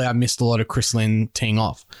 Thankfully, I missed a lot of Chris Lynn teeing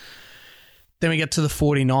off. Then we get to the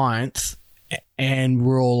 49th, and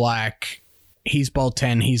we're all like, he's bowled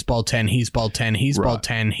 10, he's bowled 10, he's bowled 10, he's bowled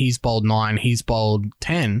 10, he's bowled 9, he's bowled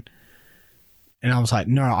 10. And I was like,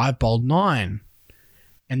 no, I bowled 9.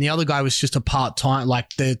 And the other guy was just a part-time,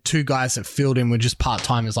 like the 2 guys that filled him were just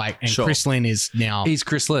part-timers, like, and Sure. Chris Lynn is now he's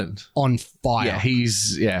Chris Lind. on fire. Yeah,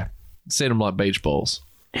 he's seen him like beach balls.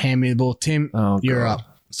 Hand me the ball. Tim, Oh, you're God. up.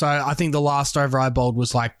 So I think the last over I bowled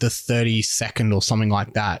was like the 32nd or something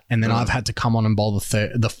like that. And then I've had to come on and bowl the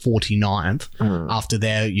 49th after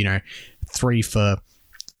their, 3 for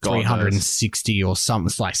God 360 or something.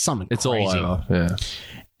 It's like something It's crazy. all over. Yeah,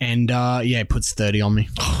 And it puts 30 on me.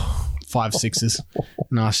 5 sixes.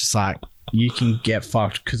 And I was just like, you can get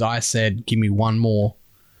fucked, because I said, give me one more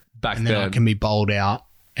back and then I then. can be bowled out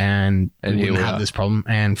and we here wouldn't we have are. this problem.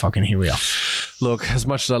 And fucking here we are. Look, as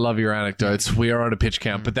much as I love your anecdotes, we are on a pitch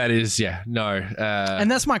count, but that is And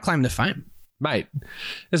that's my claim to fame. mate.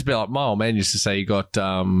 It's a bit like my old man used to say. He got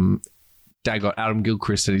Dad got Adam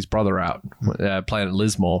Gilchrist and his brother out playing at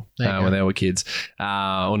Lismore when they were kids.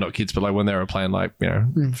 Or not kids, but like when they were playing like,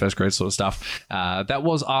 first grade sort of stuff. That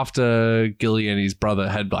was after Gilly and his brother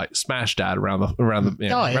had like smashed Dad around the around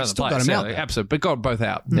the still place. got him out Like, there. absolutely, but got both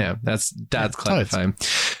out. Yeah, that's Dad's claim to fame.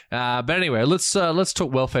 But anyway, let's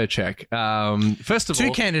talk welfare check. First of 2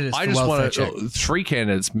 all, candidates I for just welfare want check. 3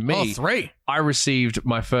 candidates. Me, Oh, 3. I received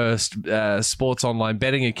my first sports online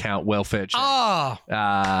betting account welfare check. Oh,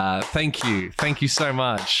 Thank you so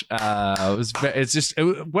much. When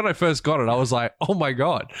I first got it, I was like, oh my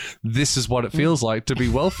God, this is what it feels like to be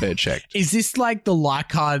welfare checked. is this like the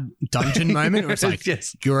Leichhardt dungeon moment? Where it's like,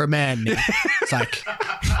 Yes. you're a man now. It's like,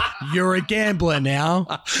 you're a gambler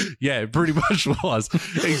now. Yeah, it pretty much was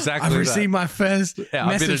exactly. I've that. received my first Yeah,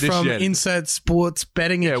 I've been message from initiated. insert sports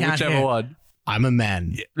betting Yeah, account whichever here. one. I'm a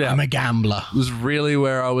man. Yeah. I'm a gambler. Was really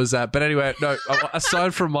where I was at. But anyway, no,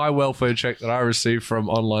 aside from my welfare check that I received from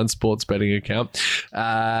online sports betting account,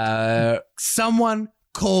 Someone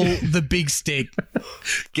call the big stick.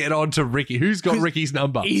 get on to Ricky. Who's got Ricky's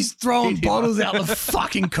number? He's throwing bottles out the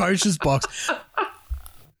fucking coach's box.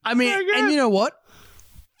 I mean, and you know what?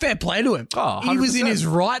 Fair play to him. Oh, he was in 100%. his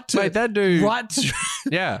right to Mate, that dude- right to,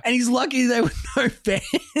 Yeah. and he's lucky there were no fans.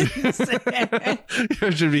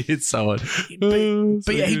 Should be hit someone.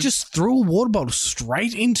 But yeah, he just threw a water bottle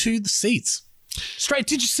straight into the seats. Straight.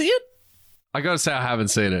 Did you see it? I gotta say, I haven't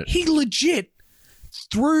seen it. He legit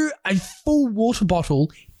threw a full water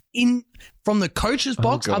bottle in from the coach's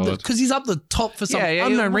box up God. because he's up the top for some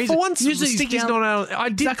unknown Well, reason. For once, Usually he's Sticky's down- not out. I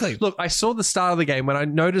did Exactly. look. I saw the start of the game when I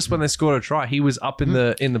noticed when they scored a try, he was up in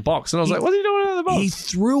the box, and I was like, "What are you doing in the box?" He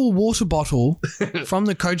threw a water bottle from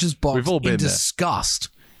the coach's box We've all been in there. disgust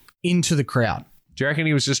into the crowd. Do you reckon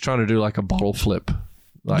he was just trying to do like a bottle flip?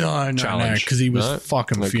 Like, No, challenge? because he was No?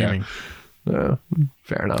 fucking Okay. fuming. No,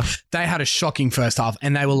 fair enough. They had a shocking first half,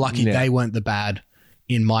 and they were lucky Yeah. they weren't the bad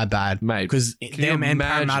in my bad, Mate, because can you them and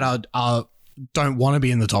imagine? Parramatta don't want to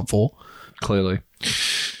be in the top 4. Clearly.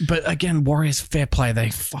 But again, Warriors, fair play. They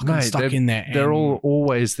fucking Mate, stuck in there. They're and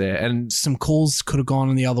always there. And some calls could have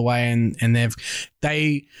gone the other way, and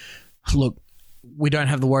they look. We don't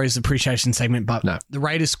have the Warriors appreciation segment, but No. the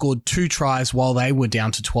Raiders scored 2 tries while they were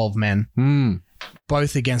down to 12 men,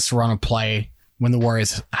 both against the run of play when the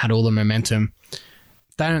Warriors had all the momentum.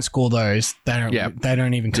 They don't score those. They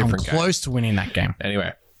don't even come Different game. close to winning that game.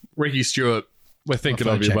 anyway, Ricky Stewart, we're thinking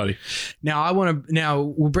of you, check. buddy. Now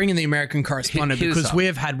we'll bring in the American correspondent Hit us because up. we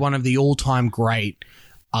have had one of the all-time great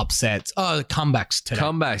upsets. Oh, the comebacks today.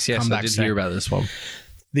 Comebacks, yes, I Comebacks did today. hear about this one.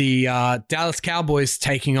 The Dallas Cowboys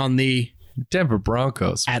taking on the Denver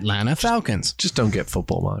Broncos. Atlanta Falcons. Just don't get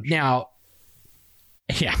football much. Now,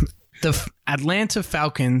 yeah, the Atlanta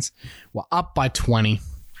Falcons were up by 20.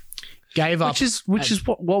 Gave up Which is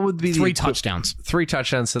what would be 3 the touchdowns. 3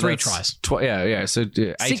 touchdowns, so 3 that's tries. Yeah. So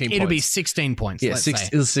 18 points. It'll be 16 points. Yeah, let's it say.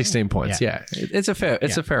 was 16 points. Yeah, it's a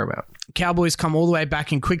fair amount. Cowboys come all the way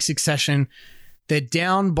back in quick succession. They're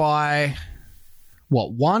down by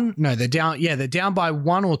what, 1? No, they're down by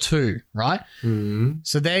 1 or 2, right? Mm-hmm.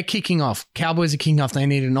 So they're kicking off. Cowboys are kicking off. They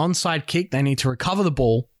need an onside kick. They need to recover the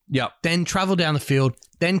ball, Yep. then travel down the field,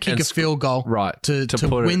 then kick a field goal, right, to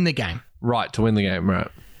put win the game. Right, to win the game, right.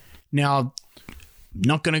 Now,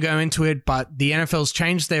 not going to go into it, but the NFL's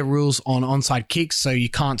changed their rules on onside kicks, so you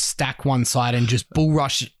can't stack one side and just bull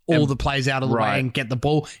rush all the plays out of the way and get the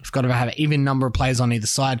ball. You've got to have an even number of players on either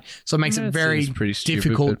side, so it makes it very pretty stupid,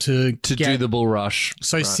 difficult to do get. the bull rush.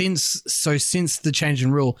 So since the change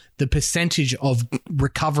in rule, the percentage of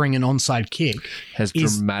recovering an onside kick Has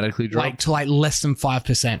is dramatically dropped. like less than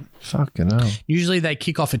 5%. Fucking hell. Usually they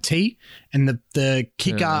kick off a tee, and the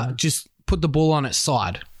kicker just put the ball on its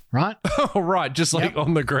side, right? Oh, right, just like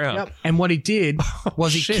on the ground. And what he did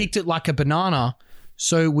was he shit. kicked it like a banana,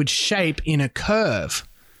 so it would shape in a curve.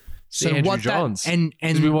 So Andrew what Johns. that and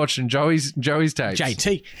He's been watching Joey's tapes.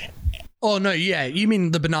 JT. Oh no, yeah, you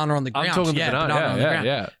mean the banana on the ground? I'm talking the banana. on the ground.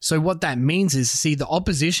 Yeah. So what that means is, see, the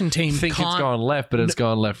opposition team I think can't. it's gone left, but it's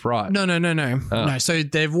gone left right. No. No. So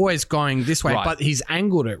they're always going this way, Right. but he's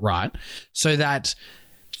angled it right so that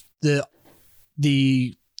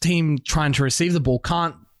the team trying to receive the ball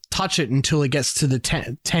can't touch it until it gets to the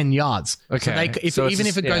 10 yards. Okay. So So even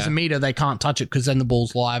it's if it goes yeah. a meter, they can't touch it because then the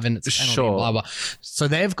ball's live and it's a penalty, Sure. blah, blah. So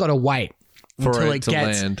they've got to wait For until it to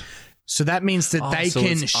gets. land. So that means that they so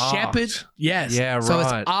can it's shepherd. arced. Yes. Yeah, So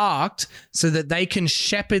right. it's arced so that they can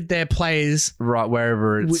shepherd their plays Right,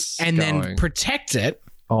 wherever it's and going. then protect it.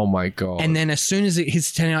 Oh, my God. And then as soon as it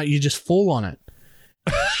hits 10 out, you just fall on it.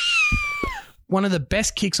 One of the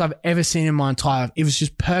best kicks I've ever seen in my entire life. It was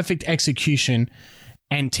just perfect execution,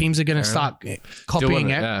 and teams are going to start copying Doing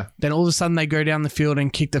it, it. yeah. Then all of a sudden they go down the field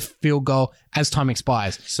and kick the field goal as time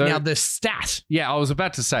expires. So- now the stat, Yeah, I was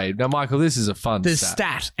about to say. Now, Michael, this is a fun the stat.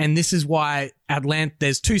 stat, and this is why Atlanta,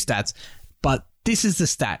 there's 2 stats, but this is the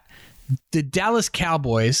stat. The Dallas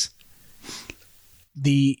Cowboys,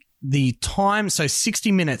 the time, so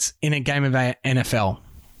 60 minutes in a game of NFL,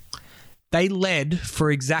 they led for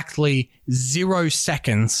exactly 0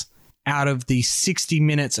 seconds out of the 60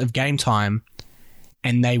 minutes of game time,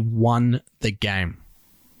 and they won the game.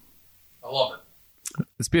 I love it.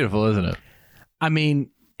 It's beautiful, isn't it? I mean,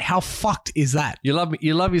 how fucked is that? You love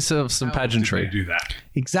yourself some How did pageantry. they do that?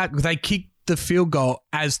 Exactly. They kicked the field goal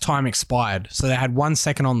as time expired. So they had 1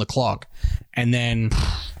 second on the clock and then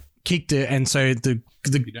kicked it. And so the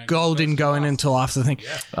goal didn't go in until after the thing.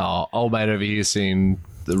 Oh, old mate over here seeing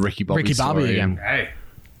the Ricky Bobby Bobby story. again. Hey.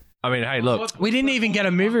 I mean, hey, look. We didn't even get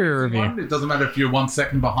a movie review. It doesn't matter if you're 1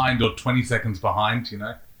 second behind or 20 seconds behind, you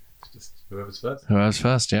know. It's just whoever's first. Who was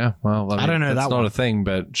first? Yeah. Well, I don't know that's that not one. a thing,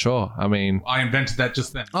 but sure. I mean, I invented that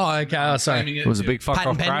just then. Oh, okay. Oh, sorry. Claiming it was a big fuck Patent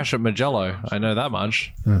off pending. crash at Magello. I know that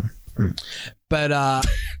much. But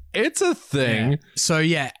It's a thing. so,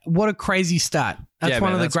 yeah, what a crazy stat. That's Yeah,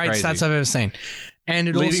 one man, of the that's great crazy. stats I've ever seen. And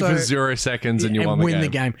it Leading also for 0 seconds and you and won win the the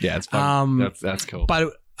game. game. Yeah, it's fun. That's cool.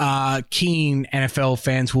 But keen NFL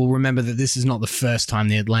fans will remember that this is not the first time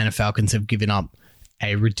the Atlanta Falcons have given up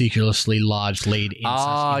a ridiculously large lead in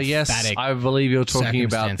such yes, emphatic I believe you're talking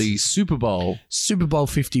about the circumstances. Super Bowl. Super Bowl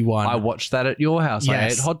 51. I watched that at your house. I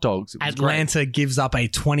Yes. ate hot dogs. It was Atlanta gives up a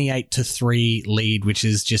 28-3 lead, which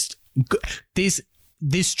is just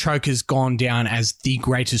this choke has gone down as the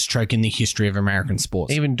greatest choke in the history of American sports.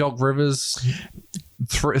 great. Even Doc Rivers,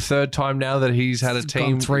 third time now that he's had a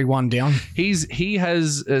team. Gone 3-1 down. He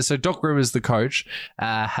has so Doc Rivers, the coach,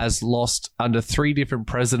 has lost under 3 different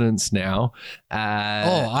presidents now.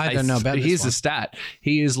 I don't know about this Here's one. the stat: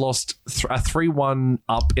 he has lost a 3-1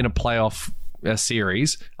 up in a playoff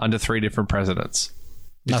series under 3 different presidents.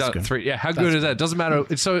 He's That's done it good. 3. Yeah, how good is that? Doesn't matter.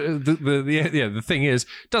 So the thing is,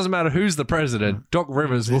 doesn't matter who's the president. Doc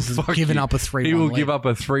Rivers will fuck Giving you. up a 3-1 He will lead. give up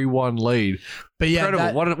a 3-1 lead. But yeah,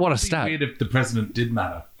 Incredible. What a It'd be stat. weird if the president did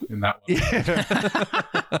matter in that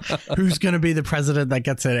one. who's going to be the president that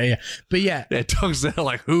gets it? Yeah. But yeah, Yeah, Doc's there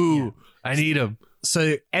like, who? I need him.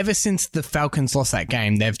 so ever since the Falcons lost that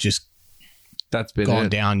game, they've just That's been gone it.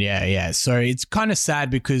 down. Yeah. So it's kind of sad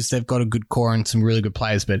because they've got a good core and some really good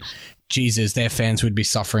players, but Jesus, their fans would be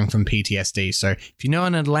suffering from PTSD. So if you know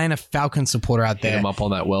an Atlanta Falcons supporter out Hit there, him up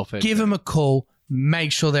on that welfare. give them a call.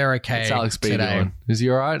 Make sure they're okay. What's Alex B today. doing? Is he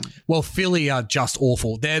all right? Well, Philly are just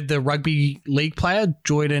awful. They're the rugby league player,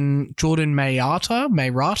 Jordan Mayata.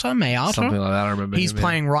 Something like that. I remember. He's him, yeah.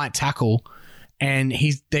 playing right tackle, and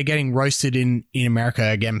they're getting roasted in America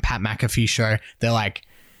again. Pat McAfee show. They're like,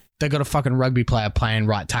 they got a fucking rugby player playing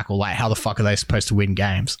right tackle. Like, how the fuck are they supposed to win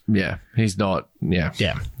games? Yeah, he's not. Yeah.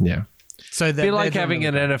 Yeah. Yeah. So It'd be like having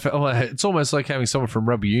an NFL. Well, it's almost like having someone from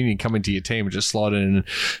rugby union come into your team and just slot in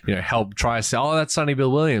and help try to say, "Oh, that's Sonny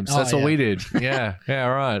Bill Williams. Oh, That's what yeah. we did." Yeah, yeah,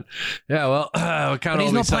 right. Yeah, well, we can't But all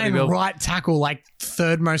he's be not Sonny playing Bill. right tackle, like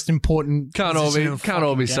third most important. Can't all position be of the can't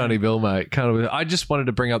all be fucking Sonny game. Bill, mate. Can't all be. I just wanted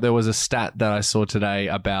to bring up there was a stat that I saw today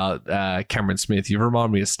about Cameron Smith. You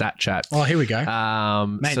remind me of Stat Chat. Oh, here we go,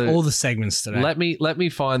 Um, mate. so all the segments today. let me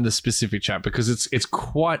find the specific chat because it's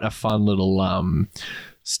quite a fun little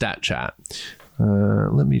stat chat.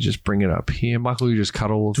 Let me just bring it up here. Michael, you just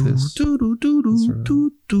cut all of this.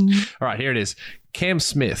 All right, here it is. Cam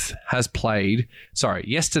Smith has played. Sorry,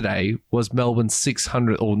 yesterday was Melbourne's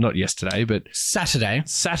 600th, or not yesterday, but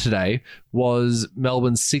Saturday was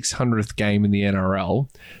Melbourne's 600th game in the NRL.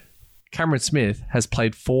 Cameron Smith has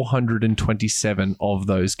played 427 of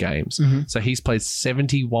those games. So he's played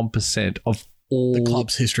 71% of all the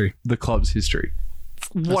club's history. the club's history.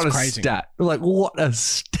 What a crazy. stat. Like, what a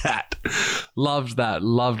stat. Loved that.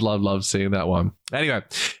 Loved seeing that one. Anyway,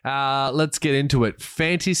 let's get into it.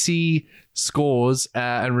 Fantasy scores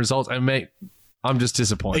and results. And mate, I'm just Are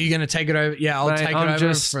disappointed. you going to take it over? Yeah, I'll Mate, take it I'm over.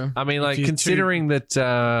 just, from- I mean, like, if you're considering that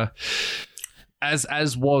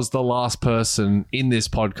as was the last person in this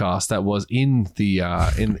podcast that was in the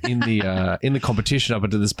in the competition up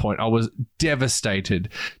until this point, I was devastated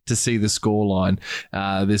to see the scoreline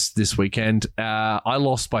this weekend. I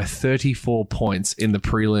lost by 34 points in the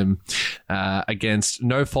prelim against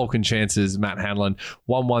No Falcon Chances Matt Hanlon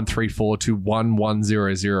 1134 to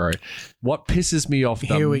 1100. What pisses me off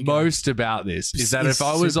Here the we go. most about this is that Is if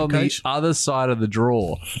I was on the Supercoach? other side of the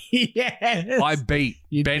draw, yes. I beat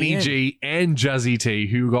You'd be Benny in. G and Juzzy T,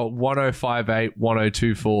 who got 1058,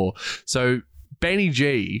 1024. So Benny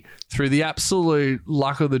G, through the absolute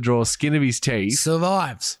luck of the draw, skin of his teeth,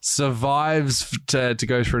 survives. survives to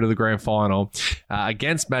go through to the grand final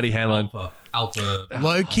against Matty Hanlon. Alpha.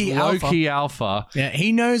 Low key alpha. Low-key alpha. Yeah,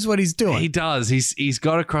 he knows what he's doing. He does. He's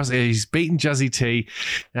got across. He's beaten Juzzy T,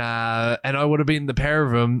 and I would have beaten the pair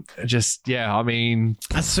of them. Just I mean,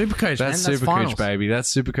 That's Supercoach, that's man. Supercoach, finals. baby.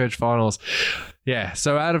 That's Supercoach finals. Yeah.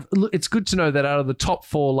 So it's good to know that out of the top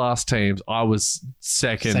 4 last teams, I was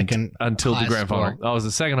second until the highest grand final. I was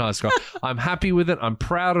the second highest score. I'm happy with it. I'm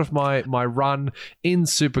proud of my run in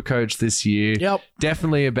Supercoach this year. Yep.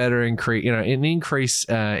 Definitely a better increase. An increase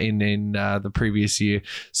in the previous year.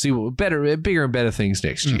 See what bigger and better things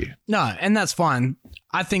next year. No, and that's fine.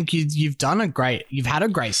 I think you've done you've had a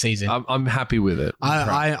great season. I'm happy with it.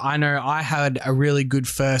 I know I had a really good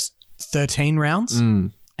first 13 rounds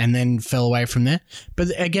Mm. and then fell away from there. But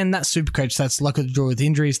again, that's Supercoach. That's luck of the draw with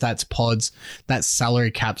injuries. That's pods. That's salary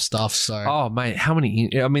cap stuff. So Oh mate, how many?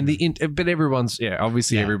 I mean, but everyone's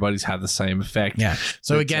obviously Yeah. everybody's had the same effect. yeah.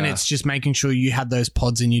 So But, again, it's just making sure you had those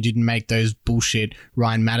pods and you didn't make those bullshit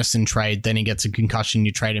Ryan Madison trade. Then he gets a concussion.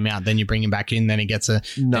 You trade him out. Then you bring him back in. Then he gets then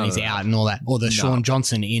he's no. out and all that. Or the Sean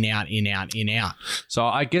Johnson in out. So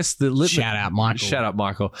I guess the Shout out, Michael. Shout out,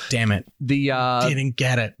 Michael. Damn it. The Didn't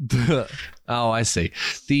get it. oh, I see.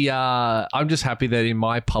 I'm just happy that in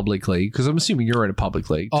my public league, because I'm assuming you're in a public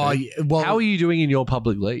league. Too. Oh, yeah, well, How are you doing in your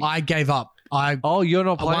public league? I gave up. Oh, you're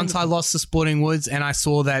not playing. Once I lost to Sporting Woods and I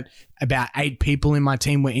saw that about 8 people in my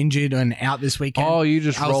team were injured and out this weekend. Oh, you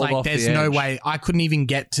just I was rolled like, off there's the no edge. way. I couldn't even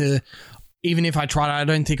get to, even if I tried, I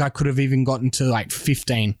don't think I could have even gotten to like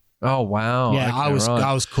 15. Oh wow. Yeah, Okay,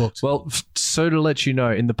 I was cooked. Well, so to let you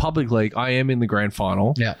know, in the public league, I am in the grand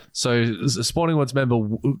final. Yeah. So a Sporting Woods member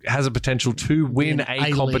has a potential to win a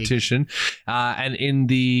league. competition, and in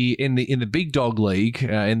the big dog league,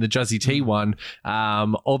 in the Juzzy T one,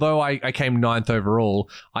 although I came 9th overall,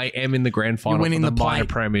 I am in the grand final winning for the the minor plate.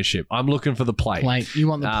 premiership. I'm looking for the plate. Plate. You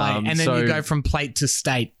want the plate. And then so- you go from plate to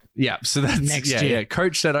state. Yeah, so that's Next yeah, year. yeah.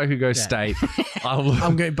 Coach said I could go state.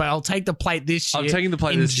 I'm good, but I'll take the plate this year. I'm taking the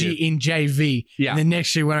plate in this year. in JV. Yeah. And then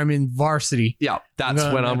next year when I'm in varsity. Yeah, that's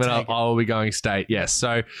I'm when gonna take it. I will be going state. Yes.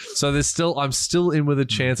 So I'm still in with a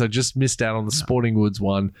chance. I just missed out on the Sporting Woods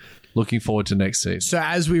one. Looking forward to next season. So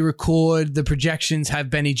as we record, the projections have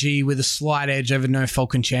Benny G with a slight edge over no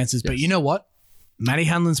Falcon chances. But you know what? Matty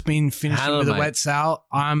Hanlon's been finishing Hanlon, with a mate. wet sail.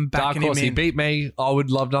 I'm Dark backing horse, him he in. beat me. I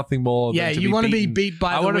would love nothing more. Yeah, than to you be wanna be beaten. beat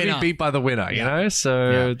by I the want to winner. be beat by the winner. You Yeah. know,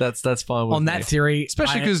 so that's fine with On me. that theory,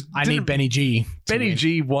 Especially 'cause I need didn't- Benny G. to Benny win.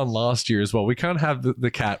 G won last year as well. We can't have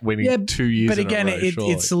the cat winning Yeah, 2 years. But in again, a row,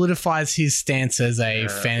 surely. it solidifies his stance as a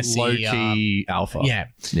fantasy low key alpha. yeah.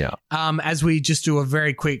 yeah. As we just do a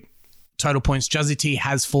very quick total points, Juzzy T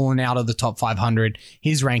has fallen out of the top 500.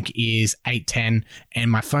 His rank is 810,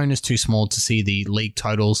 and my phone is too small to see the league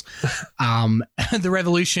totals. The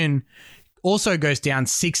Revolution also goes down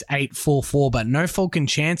 6844, but No Falcon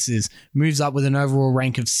Chances moves up with an overall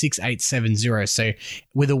rank of 6870. So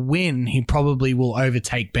with a win, he probably will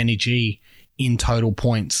overtake Benny G in total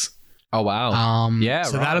points. Oh wow. Yeah,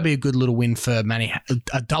 So right. that'll be a good little win for Matty,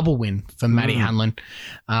 a double win for Matty Hanlon.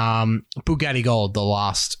 Bugatti Gold, the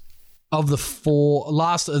last of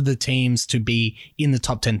the teams to be in the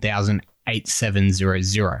top 10,000,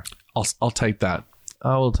 8700. I'll take that.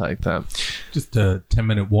 I will take that. Just a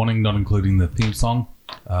 10-minute warning, not including the theme song.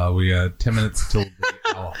 We are 10 minutes till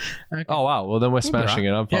the hour. Oh wow. Well then we're smashing it.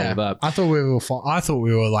 I'm fine with that. I thought we were I thought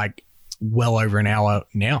we were like well over an hour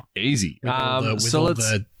now. Easy. With all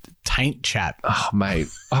the taint chat. Oh mate,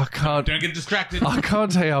 I can't. Don't get distracted. I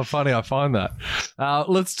can't tell you how funny I find that.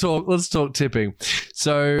 Let's talk tipping.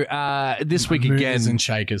 So this week Movers again, and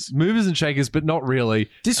shakers. movers and shakers, but not really.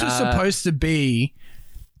 This was supposed to be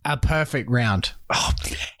a perfect round.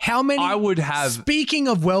 How many? I would have. Speaking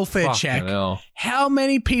of welfare Fucking check, hell. how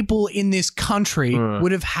many people in this country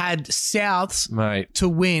would have had Souths Mate. to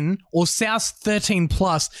win or Souths 13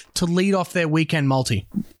 plus to lead off their weekend multi?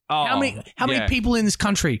 Oh, How many yeah. people in this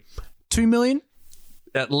country? 2 million?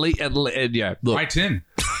 At least, yeah. Look, Right in.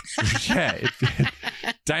 yeah.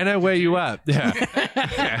 Dano, where you at? Yeah.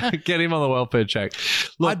 Yeah. Get him on the welfare check.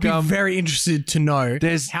 Look, I'd be very interested to know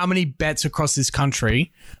there's- how many bets across this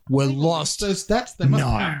country were lost. Those stats, they must No.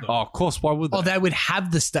 have them. oh, of course. Why would they? Oh, they would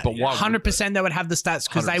have the stats. But why would 100% they would have the stats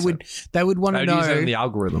because they 100%. would want to They'd use it in know. the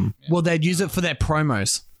algorithm. Well, they'd use it for their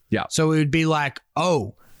promos. Yeah. So it would be like,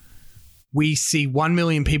 oh, we see 1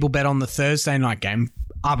 million people bet on the Thursday night game,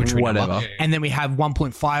 arbitrary Whatever. number, and then we have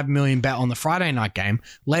 1.5 million bet on the Friday night game.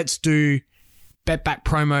 Let's do bet back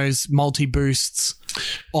promos, multi boosts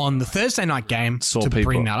on the Thursday night game Saw to people.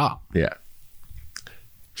 bring that up. Yeah.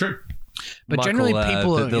 True. But Michael, generally,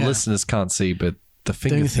 people the, are the yeah. listeners can't see, but the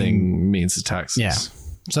finger Doing the thing means the taxes. Yeah.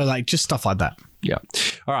 So like just stuff like that. Yeah.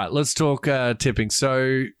 All right. Let's talk tipping.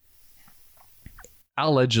 So,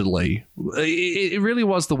 allegedly, it really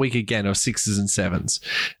was the week again of sixes and sevens.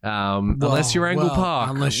 Unless you're Angle Park.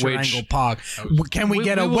 Unless you're which Angle Park. Can we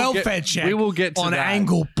get a will welfare get- check? We will get to on that.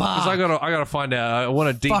 Angle Because Park. I gotta find out. I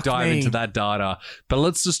want to deep Fuck dive me. into that data. But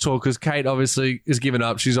let's just talk because Kate obviously is giving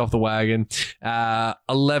up. She's off the wagon.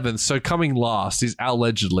 11th. So coming last is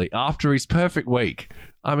allegedly after his perfect week.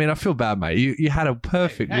 I mean, I feel bad, mate. You had a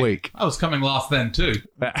perfect Hey, week. I was coming last then too.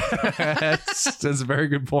 that's a very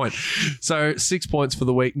good point. So 6 points for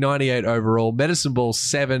the week, 98 overall. Medicine Ball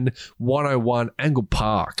 7, 101. Angle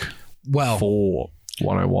Park well, 4,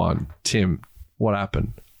 101. Tim, what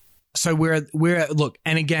happened? so we're at, look,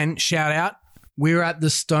 and again, shout out. We're at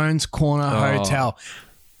the Stones Corner Hotel,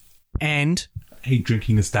 and A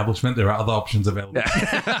drinking establishment. There are other options available.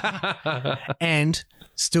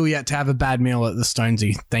 still yet to have a bad meal at the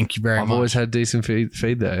Stonesy. Thank you very I've much. always had decent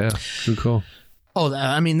feed there. Yeah, good call. Oh,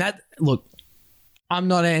 I mean that. Look, I'm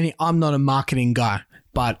not a marketing guy,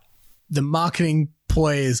 but the marketing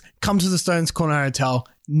ploy is come to the Stones Corner Hotel.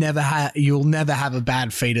 You'll never have a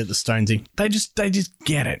bad feed at the Stonesy. They just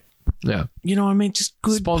get it. Yeah, You know what I mean? Just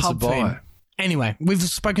good Sponsored pub by. feed. Anyway, we've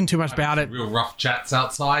spoken too much about it. Real rough chats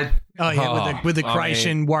outside. Oh yeah, with the I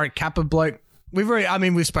Croatian Warwick Kappa bloke. We've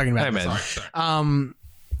spoken about hey this. man. Sorry.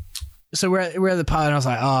 So we're at the pub and I was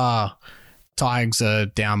like, Tigers are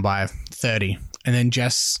down by 30. And then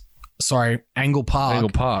Angle Park Angle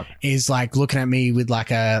Park. is like looking at me with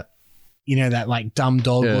like a, that like dumb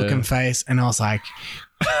dog Yeah. looking face. And I was like,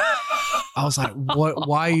 what,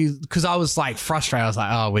 why are you, cause I was like frustrated. I was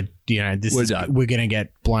like, We're done. we're going to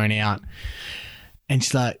get blown out. And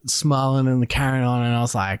she's like smiling and carrying on. And I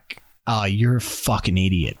was like, oh, you're a fucking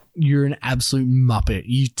idiot. You're an absolute muppet.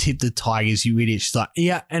 You tipped the Tigers, you idiot. She's like,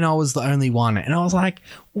 yeah. And I was the only one. And I was like,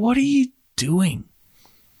 what are you doing?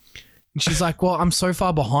 She's like, well, I'm so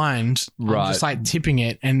far behind. Right. I'm just like tipping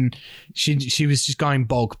it. And she was just going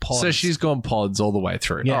bulk pods. So she's gone pods all the way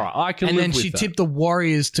through. Yeah. All right, I can And live then with she that. tipped the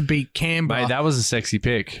Warriors to beat Canberra. Mate, that was a sexy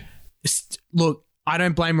pick. Look, I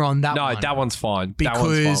don't blame her on that No, one. that one's fine. That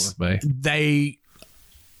one's Because fine with me. they,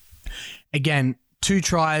 again, 2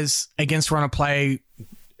 tries against run of play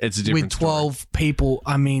It's a different with 12 people.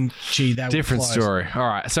 I mean, gee, that Different was close. story. All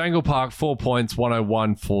right. So Angle Park, 4 points,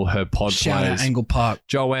 101 for her pod Shout players. out Angle Park.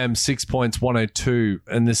 Joam, 6 points, 102.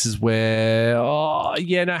 And this is where,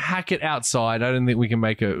 Hackett outside. I don't think we can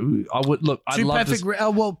make a. I would look. I Two love perfect,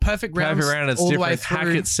 this. perfect rounds Perfect round. It's all the way different.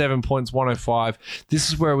 through. Hackett, 7 points, 105. This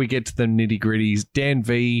is where we get to the nitty gritties. Dan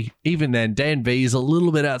V, even then, Dan V is a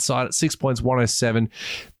little bit outside at 6 points, 107.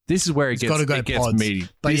 This is where it gotta go gets pods. meaty.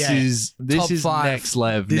 But This yeah, is top 5. next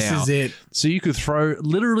level This now. is it. So you could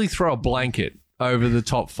literally throw a blanket over the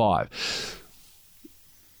top 5.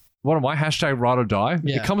 What am I? Hashtag ride or die.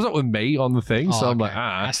 Yeah. It comes up with me on the thing, so I'm okay.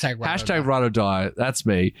 like, Hashtag ride or die. That's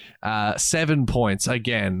me. 7 points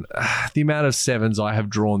again. The amount of 7s I have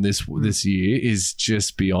drawn this year is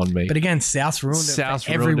just beyond me. But again, South ruined it South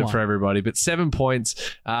for ruined everyone. it for everybody. But 7 points,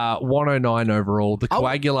 109 overall. The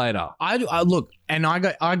coagulator, I look, and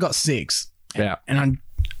I got 6. yeah, And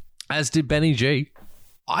as did Benny G.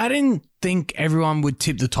 I didn't think everyone would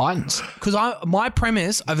tip the Titans because my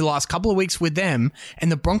premise over the last couple of weeks with them and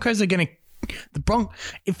the Broncos are going to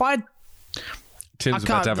if I Tim's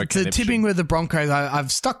about to have a the connection. tipping with the Broncos,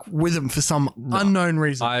 I've stuck with them for some unknown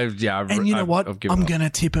reason. And you know what? I'm going to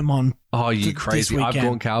tip them on. Oh, you this crazy! I've weekend.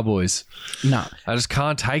 gone Cowboys. No, I just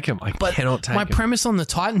can't take them. I but cannot take my them. premise on the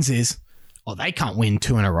Titans is, they can't win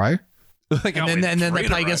 2 in a row. And then they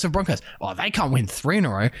play against the Broncos. They can't win 3 in a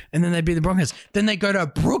row. And then they beat the Broncos. Then they go to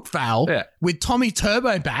Brookvale Yeah. with Tommy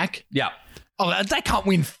Turbo back. Yeah, They can't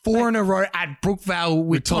win 4 in a row at Brookvale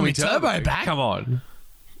with Tommy Turbo back. Come on.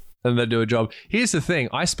 And they do a job. Here's the thing.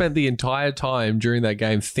 I spent the entire time during that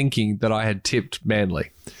game thinking that I had tipped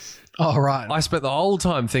Manly. Oh, right. I spent the whole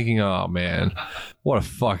time thinking, oh, man, what a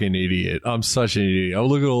fucking idiot. I'm such an idiot. I'll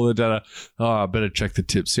look at all the data. Oh, I better check the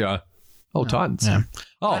tips. Yeah. Oh, Titans. Yeah.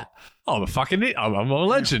 I'm a fucking idiot. I'm a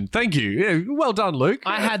legend. Thank you. Yeah, well done, Luke.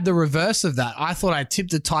 I had the reverse of that. I thought I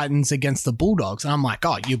tipped the Titans against the Bulldogs. And I'm like,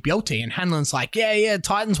 you're guilty. And Hanlon's like, yeah,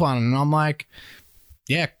 Titans won. And I'm like,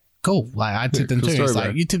 yeah, cool. Like, I tipped them cool too. story, He's bro.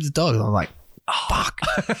 like, you tipped the Dogs. I'm like, fuck.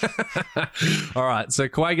 All right. So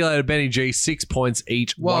coagulator Benny G, 6 points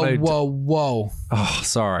each. Whoa. Oh,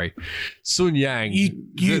 sorry. Sun Yang.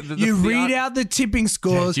 You read out the tipping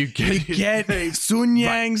scores. Yeah, you get Sun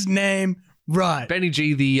Yang's name right. Benny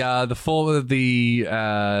G, the former the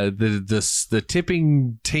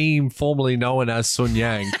tipping team formerly known as Sun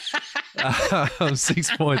Yang.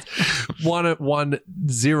 6 points.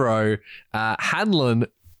 1-0. Hanlon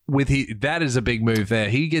with that is a big move there.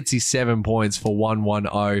 He gets his 7 points for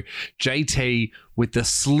 110. JT with the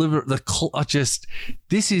sliver,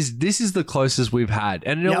 this is the closest we've had.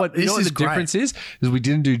 And you know what? You know what the difference is we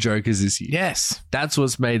didn't do jokers this year. Yes. That's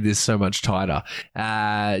what's made this so much tighter.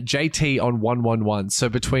 JT on 111. So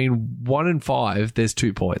between 1 and 5, there's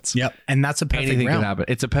 2 points. Yep. And that's a perfect Anything round. can happen.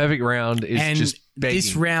 It's a perfect round. It's And just begging.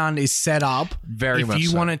 this round is set up. Very if much you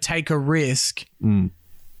so. want to take a risk,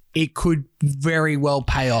 it could very well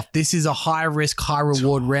pay off. This is a high risk, high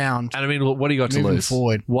reward round. And I mean, what do you got to Moving lose?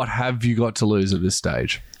 forward. What have you got to lose at this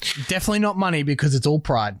stage? Definitely not money because it's all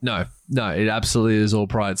pride. No, it absolutely is all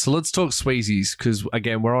pride. So let's talk Sweezies because,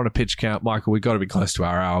 again, we're on a pitch count. Michael, we've got to be close to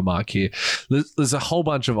our hour mark here. There's a whole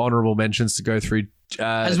bunch of honourable mentions to go through.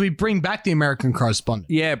 As we bring back the American correspondent.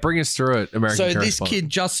 Yeah, bring us through it, American So this correspondent. kid,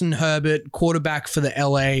 Justin Herbert, quarterback for the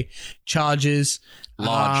LA Chargers.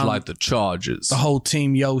 Large like the Chargers. The whole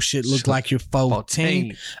team, shit, looked like your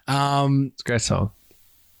 14. It's a great song.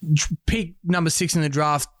 Pick number 6 in the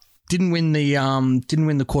draft. Didn't win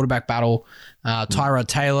the quarterback battle. Tyrod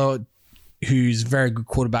Taylor, who's a very good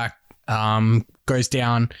quarterback, goes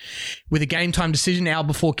down with a game time decision hour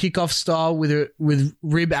before kickoff style with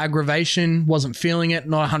rib aggravation. Wasn't feeling it,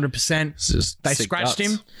 not 100%. They scratched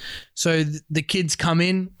him. So the kids come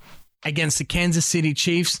in against the Kansas City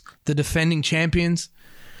Chiefs, the defending champions.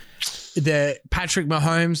 The Patrick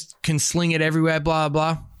Mahomes can sling it everywhere, blah,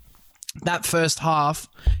 blah. That first half,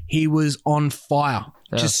 he was on fire.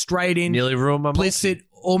 Just straight in. Nearly ruined my blitzed it,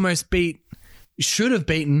 almost should have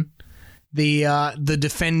beaten the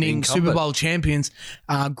defending Incumbent. Super Bowl champions.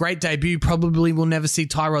 Great debut. Probably will never see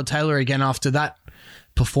Tyrod Taylor again after that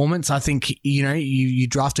performance. I think, you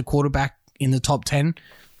draft a quarterback in the top 10.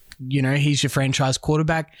 He's your franchise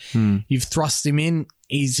quarterback. You've thrust him in.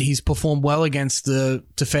 He's performed well against the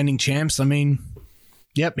defending champs. I mean,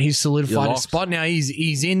 yep, he's solidified his spot. Now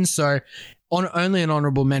he's in. So only an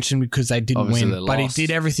honorable mention because they didn't Obviously win, they but he lost.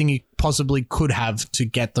 did everything he possibly could have to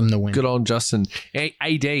get them the win. Good on Justin.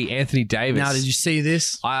 AD, Anthony Davis. Now, did you see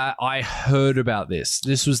this? I heard about this.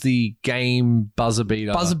 This was the game buzzer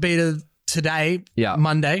beater. Buzzer beater today, Yeah.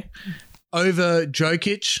 Monday, over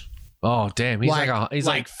Jokic. Oh, damn. He's like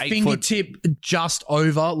 8 foot. fingertip just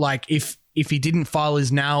over. Like if he didn't file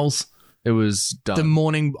his nails It was done. the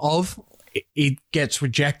morning of, it gets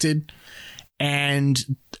rejected. And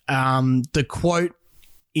the quote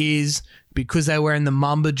is, because they're wearing the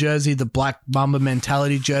Mamba jersey, the black Mamba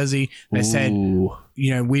mentality jersey, they said, Ooh.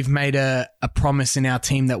 we've made a promise in our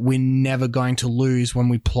team that we're never going to lose when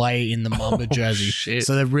we play in the Mamba jersey. shit.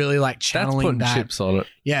 So they're really like That's channeling putting that. chips on it.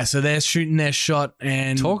 Yeah, so they're shooting their shot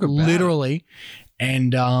and Talk about literally.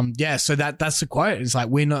 And so that's the quote. It's like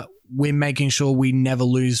we're making sure we never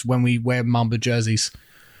lose when we wear Mamba jerseys.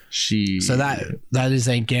 So that is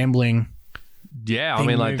a gambling. Yeah, I thing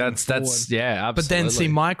mean, like moving that's forward. yeah, But absolutely. then see,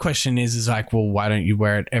 my question is like, well, why don't you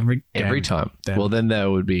wear it every game? Every time. Then? Well, then there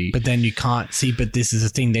would be. But then you can't see. But this is the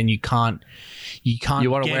thing. Then you can't. You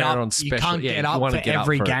wanna get wear it up. on You special- can't yeah, get you up wanna for get up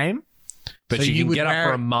every for it. game. But So you can would get up wear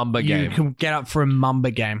for a it- Mamba You game. can get up for a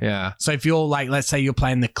Mamba game. Yeah. So if you're like, let's say you're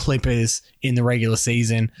playing the Clippers in the regular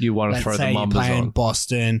season, You want to let's throw the say you're Mambas playing on.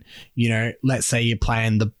 Boston, let's say you're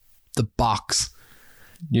playing the Bucks.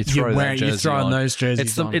 You throw You're that jersey you're throwing on. those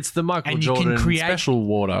jerseys on. It's the Michael And you can Jordan create- special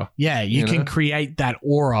water. Yeah, you You can know? create that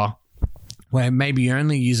aura where maybe you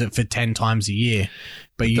only use it for 10 times a year,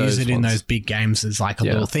 but you use Those it in ones. those big games as like a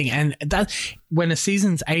Yeah. little thing. And that when a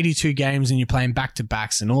season's 82 games and you're playing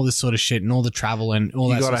back-to-backs and all this sort of shit and all the travel and all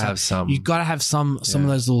You that gotta sort of have stuff, some. you got to have some of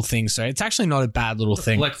those little things. So it's actually not a bad little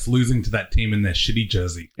thing. Flex losing to that team in their shitty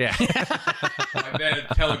jersey. Yeah, Like they're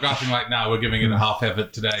telegraphing like, no, we're giving it a half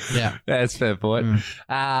effort today. Yeah. that's a fair point.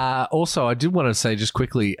 Also, I did want to say just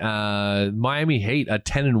quickly, Miami Heat are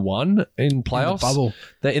 10-1 in playoffs. bubble.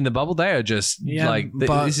 They're in the bubble. They are just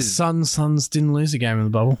but this is Suns didn't lose a game in the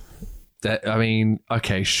bubble. that. I mean,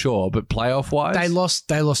 okay, sure, but playoff wise, They lost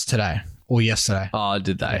today or yesterday. Oh,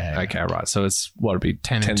 did they? Yeah. Okay, right. So it's what would be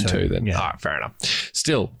 10 and 10-2 then. Yeah. All right, fair enough.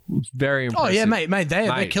 Still very Oh impressive. yeah, mate,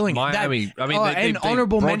 they're killing Miami. it. I mean, And they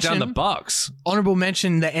honorable brought mention, down the Bucks. honorable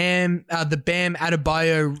mention, the Bam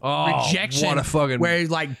Adebayo Oh, rejection, what a fucking- where he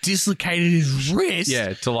like dislocated his wrist.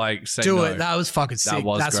 Yeah, to like say do no. it. That was fucking sick.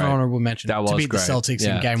 was That's great. an honorable mention. That was to beat great. the Celtics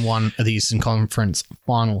Yeah. in Game 1 of the Eastern Conference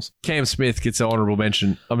Finals Cam Smith gets an honorable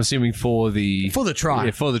mention. I'm assuming for the try.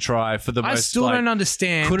 Yeah, for the try. For the I most. still like, don't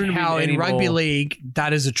understand couldn't have how been in any rugby more- league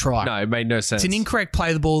that is a try. No, it made no sense. It's an incorrect play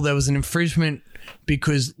of the ball. There was an infringement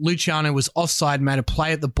because Luciano was offside, made a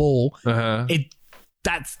play at the ball. Uh-huh.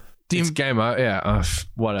 That's It's game over. Yeah,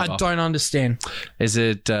 whatever. I don't understand. Is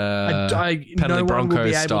it No Penalty one will be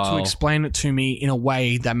Broncos able style? to explain it to me in a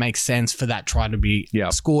way that makes sense for that try to be Yeah.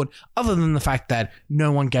 scored, other than the fact that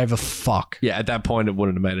no one gave a fuck. Yeah, at that point, it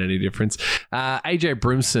wouldn't have made any difference. AJ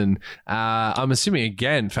Brimson, I'm assuming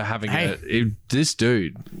again for having this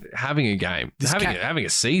dude having a game, having a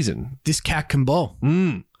season. This cat can ball.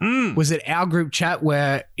 Was it our group chat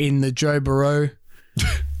where in the Joe Burrow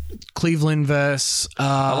Cleveland versus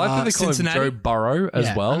I like that they call Cincinnati? him Joe Burrow as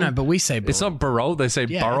Yeah, well. I know, but we say Burrow. It's not Burrow. They say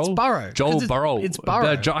Yeah, Burrow. it's Burrow. Joel 'Cause Burrow. it's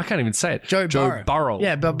Burrow. I can't even say it. Joe Burrow.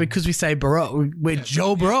 Yeah, but because we say Burrow, we're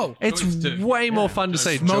Joe Burrow. It's Choice to- way more fun to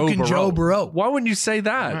say Smoking Joe Burrow. Joe Burrow. Why wouldn't you say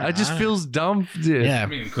that? It just feels dumb. Yeah. I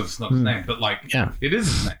mean, because it's not his name, but like, Yeah. it is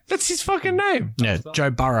his name. That's his fucking name. Yeah, Joe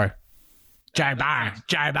Burrow. Joe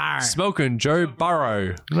Burrow. Smoking Joe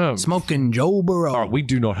Burrow. No. Smoking Joe Burrow. All right, we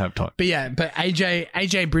do not have time. But yeah, but AJ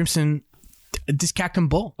Brimson, this cat can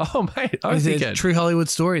ball. Oh, mate. I It's think a true Hollywood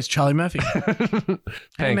story. It's Charlie Murphy.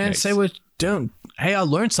 Hey man, Pancakes. say what? Don't. Hey, I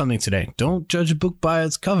learned something today. Don't judge a book by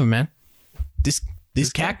its cover, man. This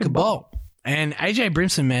cat can ball. And AJ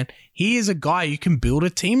Brimson, man, he is a guy you can build a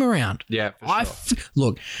team around. Yeah, for sure.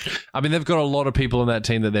 Look, I mean, they've got a lot of people in that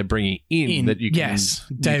team that they're bringing in that you can, yes,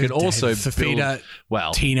 you David, can also David Fafita, build.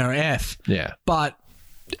 Well, Tino F. yeah. But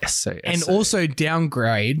and SA. also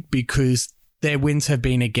downgrade because their wins have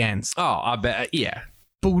been against Oh, I bet. Yeah.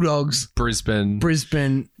 Bulldogs, Brisbane.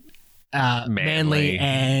 Brisbane, Manly,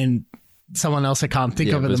 and someone else I can't think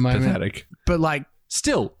Yeah, of it at was the moment. pathetic. But like,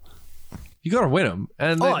 Still, you got to win them.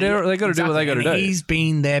 And they got to do what they got to And do. He's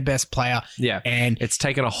been their best player. Yeah. And It's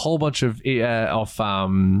taken a whole bunch of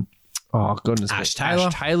oh goodness, Ash Taylor.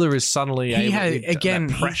 Ash Taylor is suddenly He able had- to again,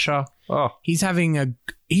 that pressure. Oh, he's having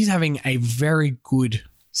a very good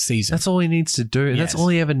season. that's all he needs to do. That's Yes. all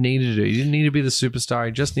he ever needed to do. He didn't need to be the superstar.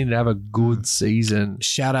 He just needed to have a good season.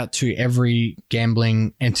 Shout out to every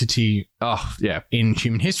gambling entity Oh yeah, in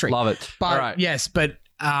human history. love it. But all right. yes, but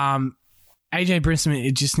AJ Brisbane,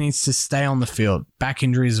 it just needs to stay on the field. Back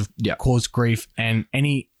injuries have Yeah. caused grief, and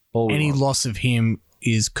any All we want. loss of him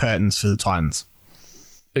is curtains for the Titans.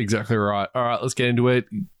 Exactly right. All right, let's get into it.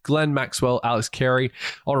 Glenn Maxwell, Alex Carey,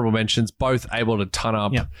 honorable mentions, both able to ton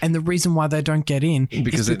up. Yeah, and the reason why they don't get in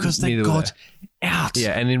Because is because they neither were got out.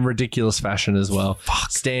 Yeah, and in ridiculous fashion as well.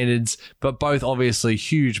 Standards, but both obviously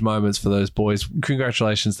huge moments for those boys.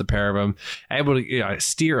 Congratulations to the pair of them. Able to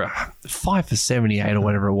steer a 5 for 78 or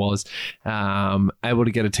whatever it was. Able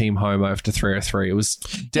to get a team home after 303. It was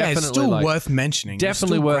definitely it's still worth mentioning. It's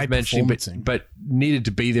Definitely still worth great mentioning, performancing. but needed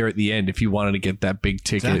to be there at the end if you wanted to get that big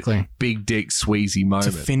ticket, Exactly. big dick Sweezy to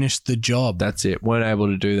moment. finish the job. That's it. Weren't able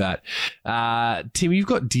to do that. Tim, you've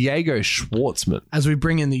got Diego Schwartzman. As we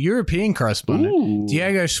bring in the European correspondent, Ooh.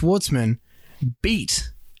 Diego Schwartzman beat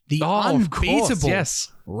the Of course, unbeatable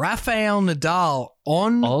yes. Rafael Nadal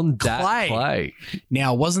on that clay.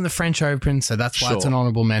 Now, it wasn't the French Open, so that's why it's Sure. an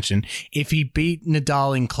honorable mention. If he beat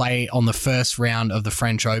Nadal in clay on the first round of the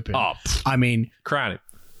French Open, Oh, I mean, crown him.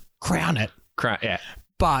 crown it. Yeah.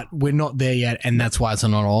 But we're not there yet, and that's why it's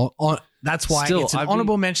an honor. That's why Still, it's an I'd be-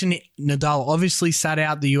 honorable mention. Nadal obviously sat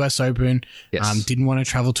out the US Open. Yes. Didn't want to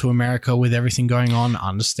travel to America with everything going on.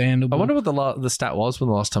 Understandable. I wonder what the stat was when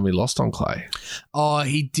the last time he lost on clay. Oh,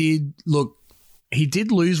 he did. Look, he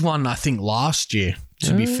did lose one, I think, last year,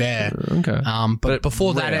 to be fair. Okay. But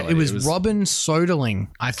before that, rarely, it was it was- Robin Soderling,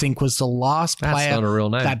 I think, was the last That's player not a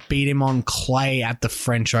real name. that beat him on clay at the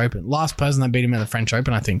French Open. Last person that beat him at the French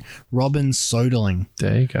Open, I think. Robin Soderling.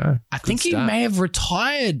 There you go. I think he stat. may have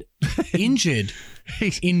retired injured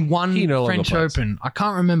in one He no longer French plays. Open. I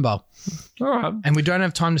can't remember. All right. And we don't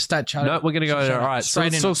have time to stat chat. No, we're going to go. All right. So Straight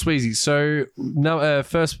let's in. talk Sweezy. So, no,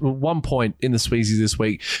 first 1 point in the Sweezy this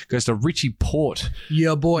week goes to Richie Port.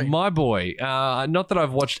 Yeah, boy. My boy. Not that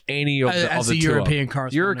I've watched any of the, As of the a tour. European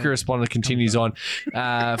correspondent. Euro correspondent continues on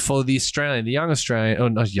for the Australian, the young Australian, oh,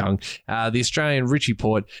 not young, the Australian Richie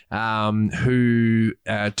Port, who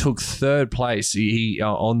took third place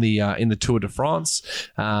on the in the Tour de France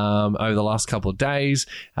over the last couple of days.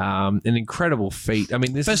 An incredible feat. I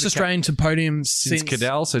mean, this First is Australian to podium since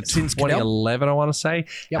Cadell, so since Cadell. 2011, I want to say.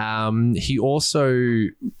 Yep.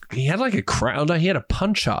 He had like a crowd. No, he had a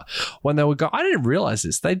puncher when they would go. I didn't realize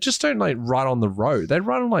this. They just don't like run on the road. They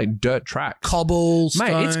run on like dirt tracks. Cobblestone.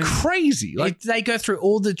 Mate, it's crazy. Like, they go through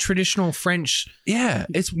all the traditional French yeah,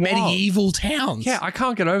 it's wild. medieval towns. Yeah, I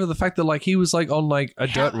can't get over the fact that like he was like on like a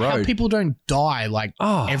dirt road. How people don't die like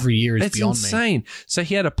Oh, every year is it's beyond me. insane. So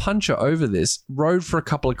he had a puncher over this, rode for a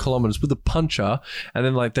couple of kilometers with a puncher, and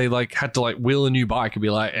then like they like had to like wheel a new bike and be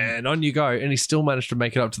like, and on you go. And he still managed to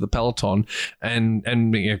make it up to the peloton and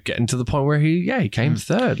getting to the point where he came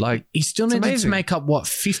third. Like He still it's needed amazing. to make up what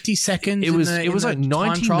 50 seconds. It was in it was the like time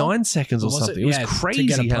 99 trial? seconds or Was it? something. It was Yeah, to get a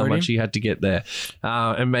crazy how podium. much he had to get there,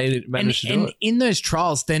 and managed to do And it. in those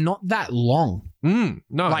trials, they're not that long. No,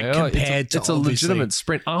 like, it's compared to it's a obviously- legitimate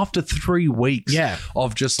sprint after 3 weeks. Yeah.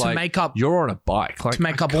 of just To like make up- you're on a bike. Like To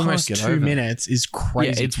make I up can't almost get 2 over that. minutes is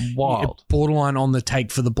crazy. Yeah, it's wild. Borderline on the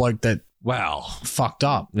take for the bloke that Wow. fucked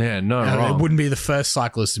up. Yeah, no, It wrong. wouldn't be the first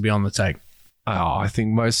cyclist to be on the take. Oh, I think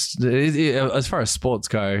most, as far as sports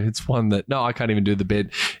go, it's one that, no, I can't even do the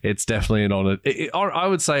bit. It's definitely an on it. I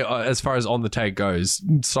would say, as far as on the take goes,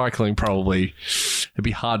 cycling probably, it'd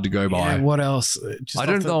be hard to go by. Yeah, what else? Just I off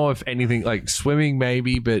don't the- know if anything, like swimming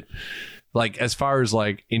maybe, but like as far as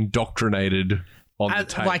like indoctrinated on the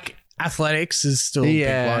take. Like athletics is still a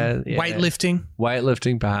Yeah, big yeah. one. Weightlifting.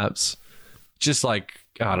 Weightlifting, perhaps. Just like,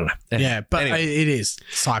 I don't know. Yeah, but Anyway. it is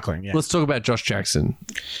cycling. Yeah. Let's talk about Josh Jackson.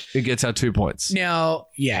 He gets our 2 points. Now,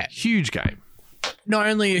 yeah, Huge game. not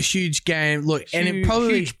only a huge game. Look, and it Huge-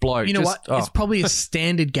 probably huge bloke, You know just- what? It's oh. probably a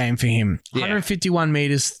standard game for him. Yeah. 151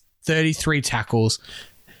 meters, 33 tackles.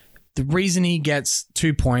 The reason he gets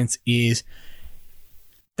 2 points is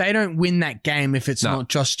they don't win that game if it's No. not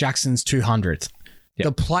Josh Jackson's 200th. Yeah.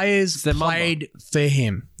 The players their mama. played for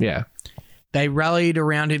him. Yeah. They rallied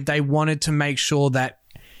around him. They wanted to make sure that,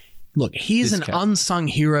 look, he is This an cat- unsung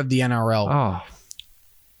hero of the NRL. Oh,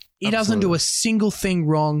 He doesn't do a single thing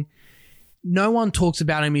wrong. No one talks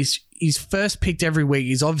about him. He's first picked every week.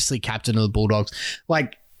 He's obviously captain of the Bulldogs.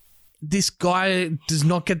 Like, this guy does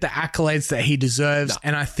not get the accolades that he deserves.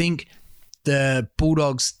 And I think the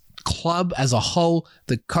Bulldogs club as a whole,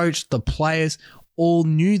 the coach, the players, all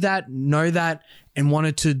knew that, know that, and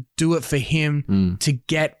wanted to do it for him to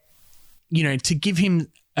get, to give him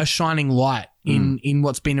a shining light in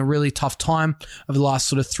what's been a really tough time over the last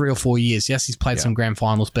sort of 3 or 4 years. Yes, he's played some grand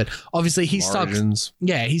finals, but obviously he's stuck. Origins.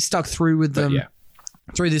 Yeah, he's stuck through with them yeah.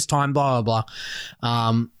 through this time. Blah blah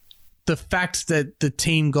blah. The fact that the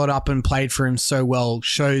team got up and played for him so well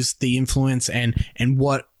shows the influence and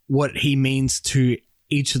what what he means to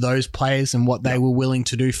each of those players and what they were willing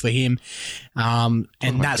to do for him. And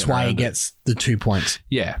that's why he gets the 2 points.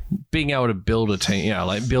 Yeah, being able to build a team,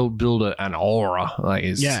 like build an aura, like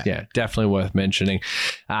is definitely worth mentioning.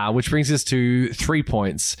 Which brings us to 3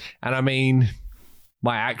 points, and I mean,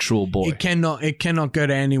 my actual boy. It cannot go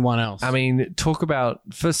to anyone else. I mean, talk about,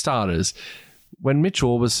 for starters, when Mitch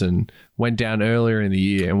Orbison went down earlier in the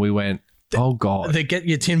year, and we went, oh god, they get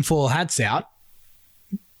your tinfoil hats out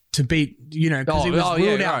to beat, because he was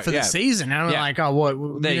ruled out for the season. And I'm like, oh,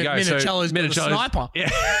 what? There you go. Minicello's got a sniper. Yeah.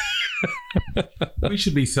 We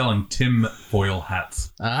should be selling Tim foil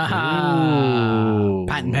hats. Patent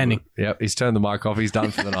pending. Yep, he's turned the mic off. He's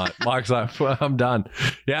done for the night. Mike's like, well, I'm done.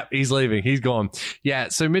 Yep, he's leaving. He's gone. Yeah,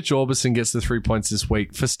 so Mitch Orbison gets the 3 points this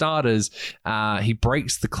week. For starters, he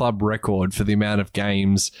breaks the club record for the amount of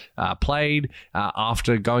games played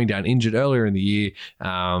after going down injured earlier in the year.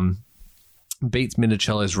 Beats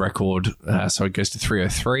Minicello's record, so it goes to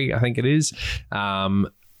 303, I think it is.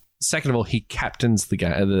 Second of all, he captains the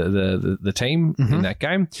team in that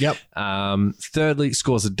game. Yep. Thirdly,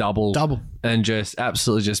 scores a double, and just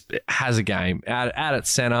absolutely just has a game at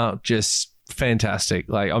its center. Just fantastic.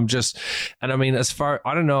 Like I mean,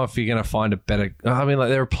 I don't know if you're going to find a better. I mean, like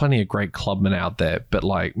there are plenty of great clubmen out there, but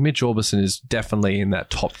like Mitch Orbison is definitely in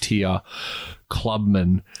that top tier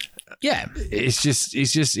clubman. Yeah, he's just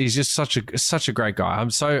such a great guy. I'm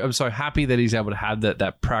so happy that he's able to have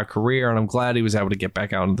that proud career, and I'm glad he was able to get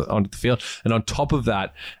back out onto the field. And on top of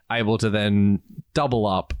that, able to then double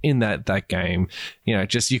up in that game.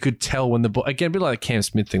 Just you could tell when again, a bit like the Cam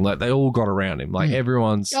Smith thing, like they all got around him. Like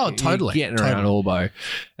everyone's getting around Orbo.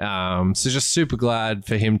 So just super glad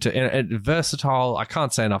for him to and versatile. I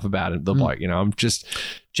can't say enough about it. The bloke, I'm just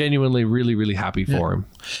genuinely really, really happy for him.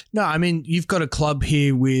 No, I mean, you've got a club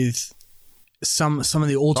here with some of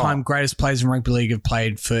the all-time greatest players in rugby league have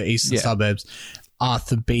played for Eastern Suburbs.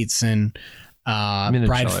 Arthur Beetson, Brad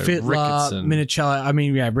Fittler, Minicello. I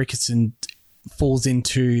mean, Ricketson falls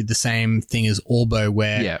into the same thing as Orbo,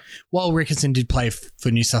 where while Ricketson did play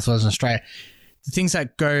for New South Wales and Australia, the things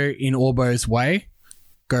that go in Orbo's way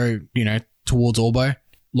go, towards Orbo,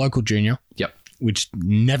 local junior. Yep. Which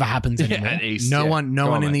never happens anymore. At East, no one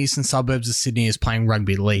in the eastern suburbs of Sydney is playing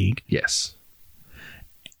rugby league. Yes.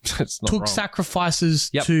 It's not Took wrong. sacrifices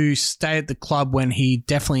to stay at the club when he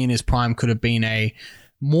definitely in his prime could have been a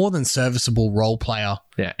more than serviceable role player.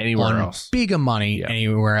 Yeah, anywhere else. Bigger money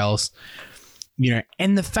anywhere else.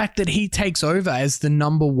 And the fact that he takes over as the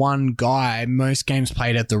number one guy, most games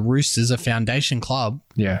played at the Roosters, a foundation club,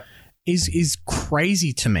 is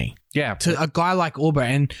crazy to me. Yeah. To a guy like Orbo,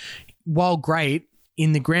 and while great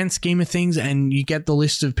in the grand scheme of things, and you get the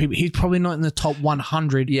list of people, he's probably not in the top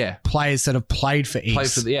 100 players that have played for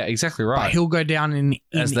East. Exactly right. But he'll go down in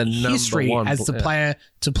as the history as the player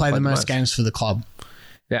to play the most games for the club.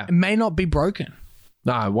 Yeah. It may not be broken.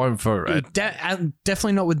 No, it won't for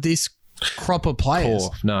definitely not with this crop of players.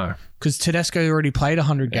 No. Because Tedesco already played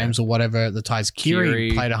 100 games or whatever at the Tigers.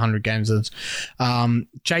 Kiri played 100 games.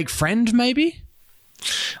 Jake Friend, maybe?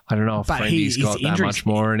 I don't know if Friendy's got that much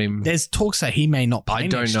more in him. There's talks that he may not play. I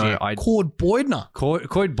don't know. Coyd Boydner.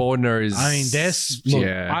 Coyd Boydner is. I mean,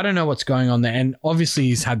 I don't know what's going on there, and obviously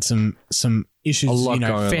he's had some issues. A lot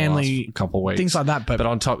going on family, the couple of weeks, things like that. But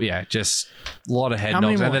on top, just a lot of head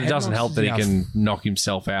knocks, and then it doesn't help that he can knock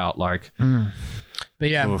himself out. Like,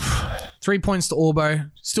 but 3 points to Orbo.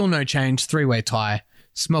 Still no change. 3-way tie.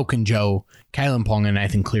 Smokin' Joe, Kalen Pong, and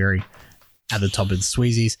Nathan Cleary at the top of the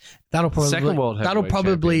Sweezies. That'll probably second world heavyweight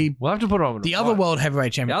champion. We'll have to put on the other world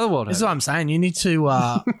heavyweight champion. The other world. This is what I'm saying. You need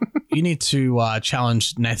to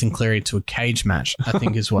challenge Nathan Cleary to a cage match. I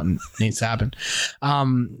think is what needs to happen.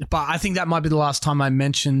 But I think that might be the last time I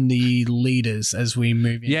mention the leaders as we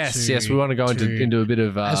move. Yes, we want to go into a bit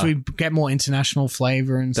of as we get more international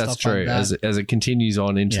flavor and that's stuff true. Like that. As it continues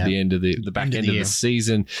on into the end of the back end of the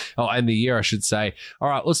season. Oh, and the year, I should say. All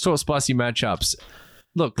right, let's talk spicy matchups.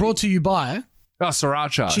 Look, brought to you by. Oh,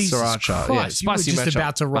 Sriracha. Jesus Sriracha. Christ, Spicy you were just matchup,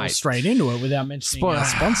 about to roll straight into it without mentioning our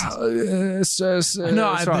sponsors.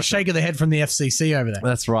 The shake of the head from the FCC over there.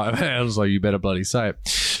 That's right. I was like, you better bloody say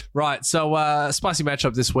it. Right, so spicy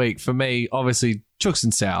matchup this week for me, obviously, Chooks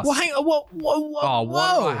and South. Well, hang on. What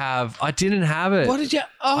do I have? I didn't have it. What did you?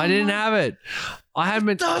 Oh, I didn't have it. I had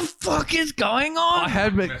what the fuck is going on?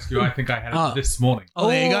 Rescue. I think I had it this morning. Oh,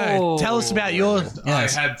 there you go. Tell us about yours.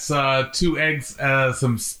 Yes. I had 2 eggs,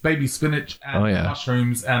 some baby spinach, and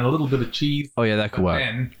mushrooms, and a little bit of cheese. Oh yeah, that could work.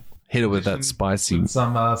 Hit it with that spicy. With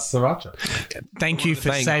some sriracha. Thank you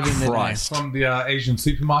for saving the day. From the Asian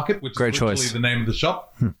supermarket, which Great is choice. literally the name of the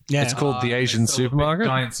shop. Yeah. It's called the Asian They sell the big supermarket.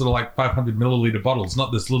 giant sort of like 500 milliliter bottles,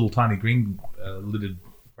 not this little tiny green lidded.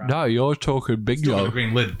 No, you're talking big Still got a dog.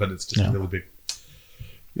 green lid, but it's just really big.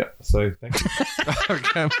 Yep. So thank you.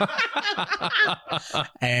 Okay.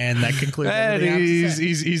 And that concludes And everything I have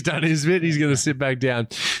to say. he's done his bit. He's going to sit back down.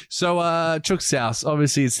 So, Chook South,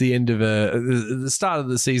 obviously it's the end of the start of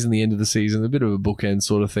the season, the end of the season, a bit of a bookend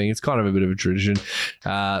sort of thing. It's kind of a bit of a tradition.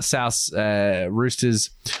 South's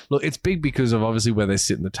Roosters, look, it's big because of obviously where they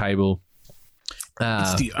sit in the table.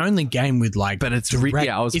 It's the only game with like, But it's direct-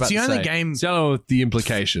 I was it's about the to only say, game. It's the only one with the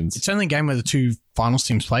implications. It's the only game where the two finals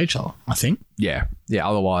teams play each other. I think. Yeah.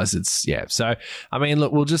 Otherwise, it's So, I mean,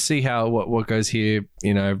 look, we'll just see how what goes here.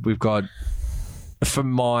 You know, we've got for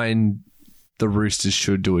mine, the Roosters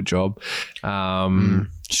should do a job. Look,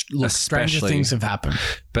 stranger Especially- things have happened.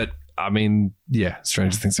 But I mean, yeah,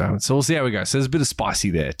 stranger things happen. So we'll see how we go. So there's a bit of spicy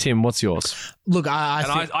there. Tim, what's yours? Look, I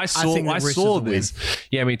think the Roosters will win. this.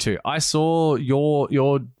 Yeah, me too. I saw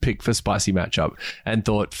your pick for spicy matchup and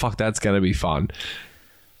thought, fuck, that's going to be fun.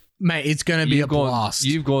 Mate, it's going to be a blast.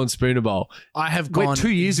 You've gone Spooner Bowl. I have gone 2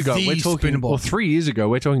 years ago. the We're talking, Spooner Bowl. or 3 years ago.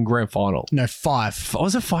 We're talking grand final. No, 5.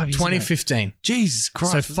 Was it 5 years? 2015. Ago? Jesus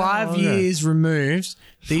Christ! So was that 5 long ago? years removed,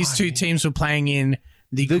 these two teams were playing in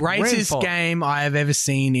the The grand greatest final. game I have ever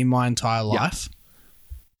seen in my entire life. still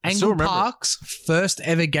Angle remember it. Park's first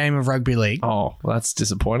ever game of rugby league. Oh, well, that's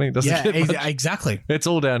disappointing. Doesn't Yeah, get much- exactly. It's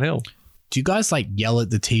all downhill. Do you guys like yell at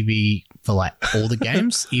the TV for like all the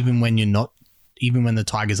games, even when the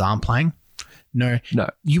Tigers aren't playing? No.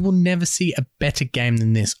 You will never see a better game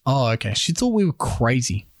than this. Oh, okay. She thought we were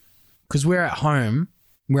crazy because we're at home.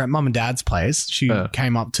 We're at mum and dad's place. She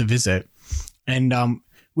came up to visit, and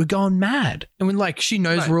we're going mad. And we're like, she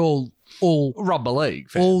knows we're all Rugby league.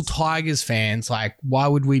 Fans. all Tigers fans. Like, why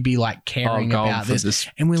would we be like caring going about for this?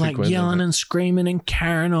 And we're two like Queensland yelling fans. and screaming and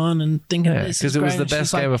carrying on and thinking Yeah, this because is it was great. the And she's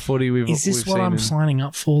best like, game of footy we've is this we've what seen I'm in- signing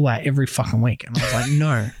up for like every fucking week? And I was like,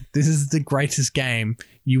 no, this is the greatest game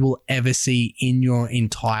you will ever see in your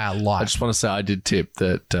entire I life. just want to say I did tip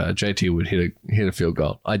that JT would hit a field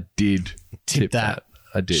goal. I did tip that.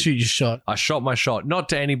 I did. Shoot your shot. I shot my shot, not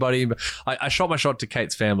to anybody, but I shot my shot to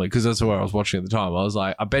Kate's family because that's where I was watching at the time. I was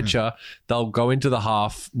like, I bet you they'll go into the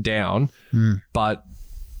half down, but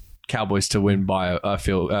Cowboys to win by a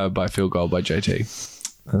field goal by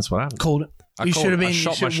JT. That's what happened. Called it. You called should have it. I been.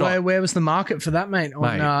 shot my shot. Where was the market for that, mate?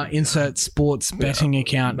 On Mate. insert sports betting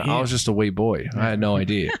account. I was just a wee boy. I had no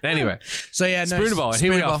idea. Anyway, So yeah, no, Spooner Bowl. And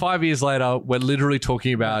here we are, 5 years later. We're literally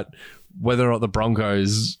talking about whether or not the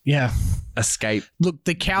Broncos Yeah. escape. Look,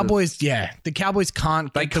 the Cowboys. the Cowboys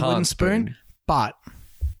can't They get the can't wooden spoon, spoon. but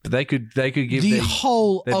But they could give the their-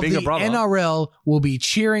 whole their of bigger the brother. NRL will be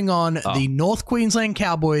cheering on the North Queensland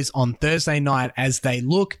Cowboys on Thursday night as they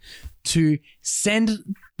look to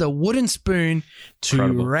send the wooden spoon to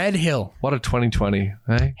Incredible. Red Hill. What a 2020,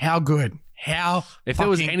 eh? How good? How If there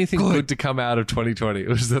was fucking anything good to come out of 2020, it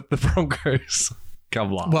was that the Broncos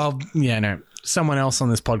come last. Well, yeah, no. Someone else on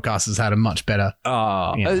this podcast has had a much better.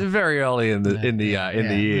 Very early in the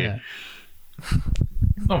year. Yeah.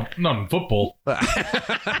 No, not in football.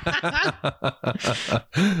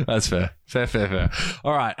 That's fair. Fair.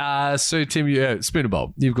 All right. So Tim, Spooner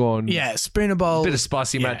Bowl. You've gone. Yeah, Spooner Bowl. Bit of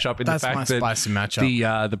spicy matchup in the that's my fact that spicy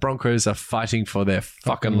matchup. the Broncos are fighting for their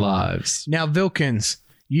fucking lives. Now, Vilkins,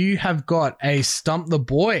 you have got a Stump the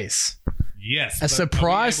Boys. Yes. A but surprise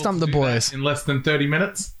are we able stump to the do that boys. in less than 30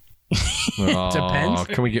 minutes. Oh, Depends.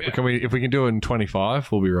 Can we if we can do it in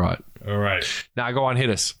 25, we'll be right. All right. Now go on, hit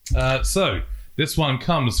us. So this one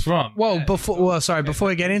comes from. Before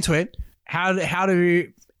we get into it, how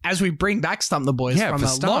do as we bring back Stump the Boys from for a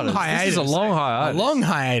starters, long hiatus? This is a long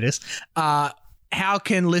hiatus. How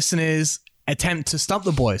can listeners attempt to stump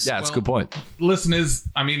the boys? Yeah, that's a good point. Listeners,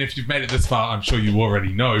 I mean, if you've made it this far, I'm sure you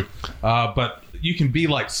already know. But you can be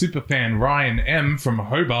like superfan Ryan M. from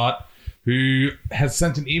Hobart, who has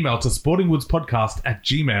sent an email to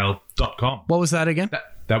sportingwoodspodcast@gmail.com. What was that again?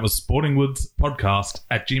 That was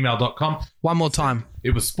sportingwoodspodcast@gmail.com. One more time.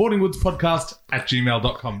 It was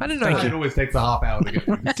sportingwoodspodcast@gmail.com. I didn't know It always takes a half hour to get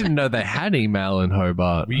through. I didn't know they had email in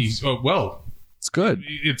Hobart. Well, It's good.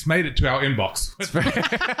 it's made it to our inbox.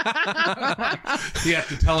 He had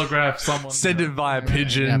to telegraph someone. Send it via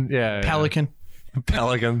pigeon. Yeah. Pelican.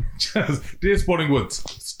 Pelican. Dear Sporting Woods,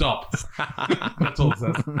 stop. That's all it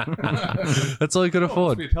says. That's all you could It must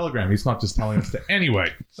afford. be a telegram. He's not just telling us to.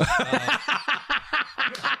 Anyway.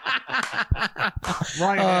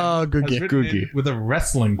 Ryan good has gear. written Good gear. in with a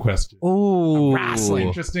wrestling question. Ooh. Wrestling.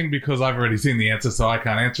 Interesting because I've already seen the answer, so I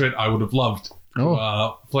can't answer it. I would have loved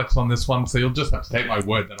flex on this one, so you'll just have to take my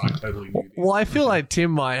word that I totally knew these. Well, I feel like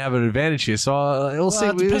Tim might have an advantage here, so we'll see.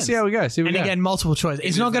 it We'll depends. see how we go. See how we And go. again, multiple choice.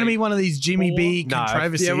 It's not going to be one of these Jimmy B No,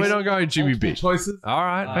 controversies. yeah, we're not going Jimmy B. Multiple choices. All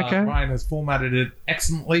right, okay. Ryan has formatted it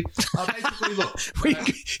excellently. Basically, look.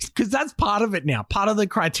 Because that's part of it now. Part of the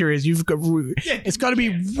criteria is you've got. It's got to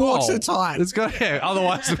be watertight. It's got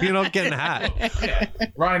otherwise you're not getting a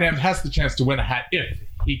hat. Ryan M has the chance to win a hat if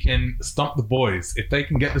he can stump the boys. If they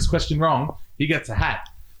can get this question wrong, he gets a hat.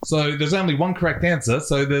 So there's only one correct answer.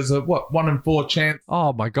 So there's a 1 in 4 chance.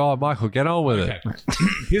 Oh my God, Michael, get on with Okay. it.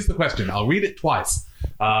 Here's the question. I'll read it twice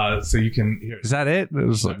so you can hear it. Is that it? It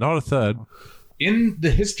was not a third. In the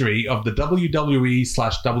history of the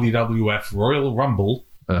WWE/WWF Royal Rumble,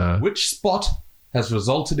 which spot has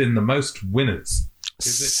resulted in the most winners?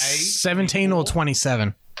 Is it A, 17 or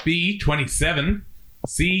 27? B, 27,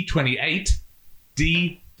 C, 28,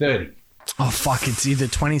 D, 30? Oh, fuck. It's either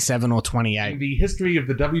 27 or In 28. the history of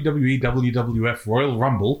the WWE/WWF Royal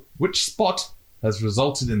Rumble, which spot has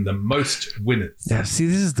resulted in the most winners? Yeah, see,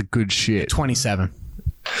 this is the good shit. 27.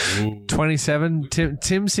 27.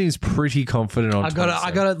 Tim seems pretty confident on. I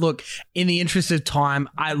gotta look. In the interest of time,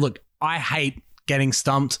 I hate getting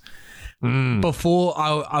stumped. Before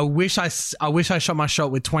I wish I shot my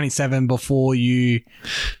shot with 27 before you.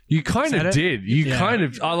 You kind Said of it? did. You Yeah. kind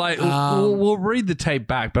of. I like. We'll read the tape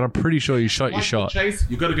back, but I'm pretty sure you shot your Like shot. Chase,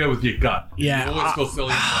 you got to go with your gut. Yeah, You always feel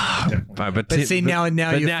silly. Right, But see, now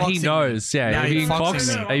but you're now he foxing knows. me. Yeah, Now are you you're being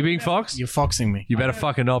foxing fox? me. Are you being fox? You're foxing me. You better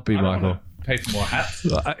fucking not be, I don't Michael. wanna pay for more hats.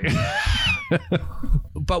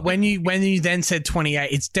 But when you then said 28,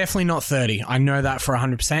 it's definitely not 30. I know that for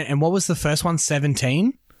 100%. And what was the first one?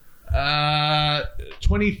 17?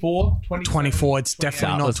 24, 27, 24. It's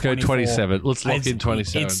definitely not Let's go 24. 27. Let's lock in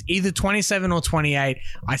 27. It's either 27 or 28.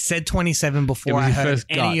 I said 27 before It was I your heard first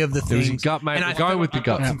any gut. of the It was your things. gut, mate. And We're I going with the I've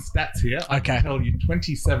got gut. some stats here. I Okay. can tell you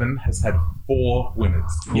 27 has had 4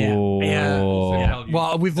 winners. Yeah. Oh. Yeah. Also tell you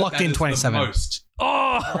Well, we've that locked that in is 27. The most.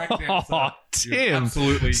 Correct Oh, answer. Tim.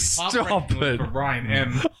 Absolutely. Stop Heartbreakingly it. for Ryan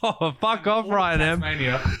M. Oh, fuck off, Ryan M.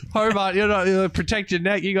 Tasmania. Hobart, you protect your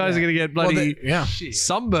neck. You guys are going to get bloody yeah.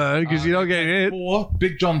 sunburn because you're not getting hit. 4,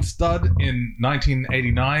 Big John Studd in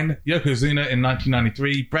 1989, Yokozuna in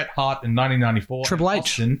 1993, Bret Hart in 1994, Triple and H.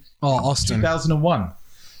 Austin Oh, Austin. 2001.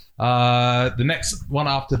 The next one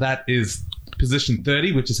after that is position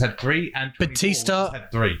 30, which has had 3, and 24, Batista. which has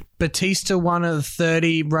had 3. Batista won at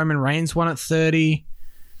 30. Roman Reigns won at 30.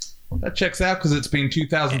 That checks out because it's been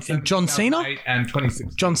 2007, And John Cena? 2008, and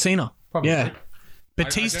 2016. John Cena. Probably. Yeah.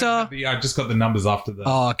 Batista. I just got the numbers after the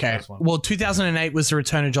Oh, okay. first one. Well, 2008 was the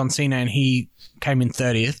return of John Cena, and he came in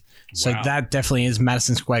 30th. So Wow. that definitely is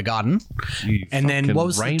Madison Square Garden. Jeez. And then Fucking what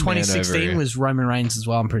was Rain the Man over 2016 here. was Roman Reigns as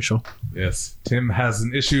well, I'm pretty sure. Yes, Tim has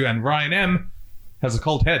an issue, and Ryan M has a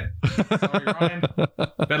cold head. Sorry, Ryan.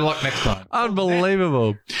 Better luck next time.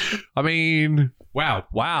 Unbelievable. I mean, Wow!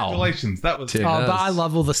 Wow. Congratulations. That was. Tim. Oh, Yes. but I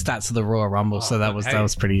love all the stats of the Royal Rumble, so that was hey.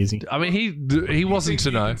 pretty easy. I mean, he wasn't to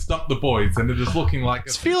You know. can stump the boys, and it is looking like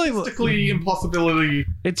a feeling- statistically impossibility.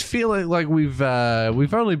 It's feeling like we've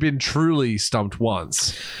only been truly stumped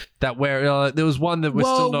once. That where there was one that we're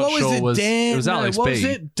still not sure was it was Alex what B. was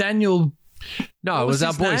it? Daniel. No, What it was was our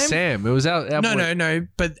his boy name? Sam. It was our No, boy. no.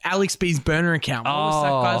 But Alex B's burner account. What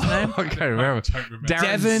was that guy's name? I can't remember. Don't remember.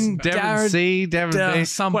 Devin Darren- C. Devin B.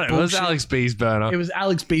 some Whatever. It was bullshit. Alex B's burner. It was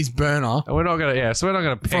Alex B's burner. And we're not gonna so we're not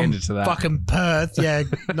gonna From pander to that. fucking Perth. Yeah,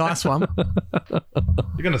 nice one.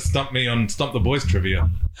 You're gonna stump me on Stump the Boys trivia.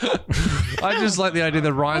 I just like the idea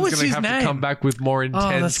that Ryan's What's gonna his have name? to come back with more Oh,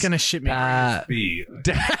 intense. that's going to shit me. B.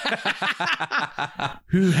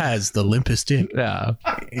 Who has the limpest dick? Yeah.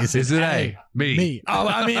 Is Is it A? Me. Me. Oh,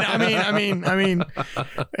 I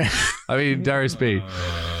mean. Darius B.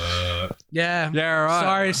 Yeah. Yeah,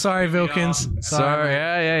 right. Sorry, Vilkins. So Sorry.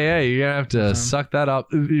 yeah. You're gonna have to suck that up.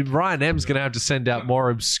 Ryan M's gonna have to send out more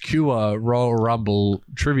obscure Royal Rumble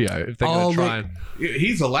trivia if they're Oh, gonna try look. and.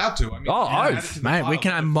 He's allowed to. I mean, Oh, add it oath. to the Mate, we pile.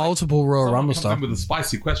 can have multiple Royal Someone Rumble comes stuff. in with a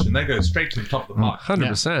spicy question. They go straight to the top of the pile.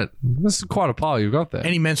 100%. This is quite a pile you've got there.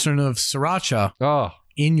 Any mention of Sriracha Oh,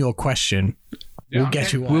 in your question will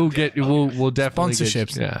get you on. we'll definitely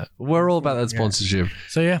Sponsorships. Yeah, we're all about that sponsorship.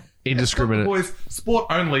 So, yeah. Indiscriminate. Boys, sport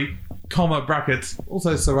only, comma, brackets,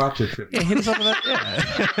 also Sriracha trip. Hit us up with that. Yeah.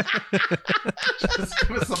 Just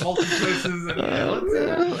give us some multi choices and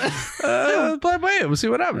Play by ear. We'll see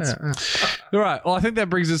what happens. All right. Well, I think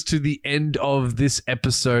that brings us to the end of this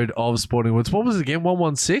episode of Sporting Woods. What was it again?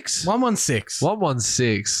 116? 116.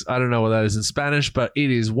 116. I don't know what that is in Spanish, but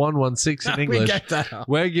it is 116 in We English. get that up.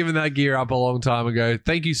 We're giving that gear up a long time ago.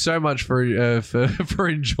 Thank you so much for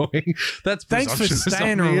enjoying. That's Thanks for presumptuous of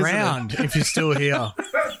staying me, isn't it? around if you're still here.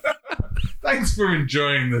 Thanks for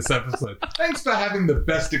enjoying this episode. Thanks for having the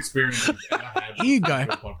best experience you've ever had. Here you go.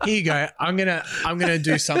 Here you go. I'm gonna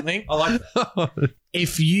do something. I like that.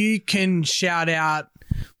 If you can shout out,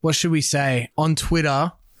 what should we say on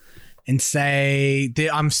Twitter, and say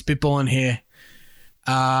I'm spitballing here.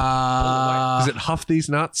 Is it Huff These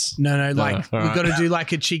Nuts? No, like all we've right. got to do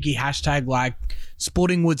like a cheeky hashtag like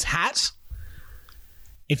Sporting Woods hat.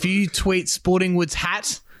 If you tweet Sporting Woods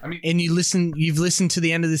hat I mean- and you've listened to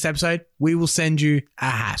the end of this episode, we will send you a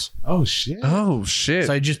hat. Oh, shit. Oh shit!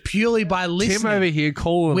 So just purely by Tim over listening here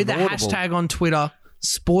calling with a an audible. hashtag on Twitter,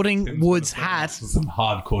 Sporting Woods hat. Some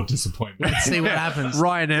hardcore disappointment. Let's see what happens.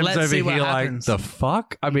 Ryan M's Let's over see what here happens. like the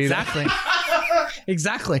fuck. I mean, Exactly.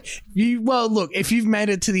 Exactly. Look, if you've made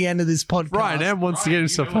it to the end of this podcast, Ryan M wants to get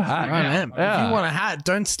himself a hat. Ryan M, Yeah. if you want a hat,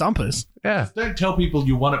 don't stump us. Yeah, Don't tell people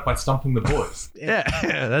you won it by stumping the boys. yeah,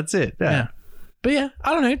 that's it. Yeah. Yeah. But yeah,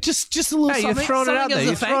 I don't know, just a little Hey, you're something. throwing it out something there. as a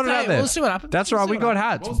You're fake throwing it out day. there. We'll see what happens. That's We'll right. see We what got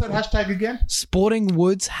happens. hats. What was that hashtag again? Sporting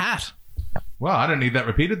Woods hat. Well, I don't need that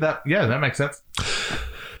repeated. That makes sense.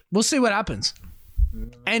 We'll see what happens.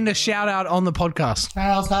 And a shout out on the podcast.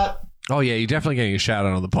 How's that? Oh yeah, you're definitely getting a shout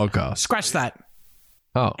out on the podcast. Scratch that.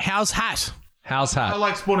 Oh, How's hat? how's I hat?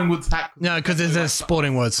 like Sporting Woods hat. No, because there's a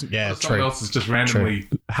Sporting Woods. Yeah, Someone true. else is just randomly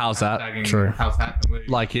How's that? tagging True. house hat.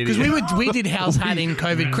 Like it Because is. we did How's hat in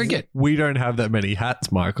COVID cricket. We don't have that many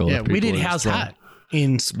hats, Michael. Yeah, if we people did are How's strong. hat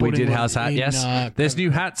in We Sporting did Woods How's hat, in, yes. There's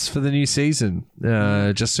new hats for the new season.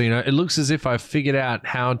 Just so you know, it looks as if I've figured out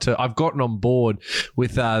how to. I've gotten on board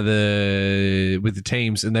with the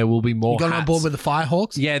teams, and there will be more. You got hats. on board with the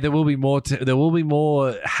Firehawks? Yeah, there will be more. There will be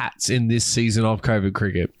more hats in this season of COVID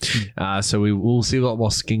cricket. So we will see a lot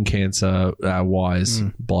more skin cancer wise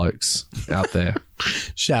blokes out there.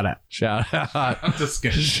 Shout out. Shout out. I'm just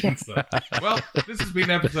kidding. Well, this has been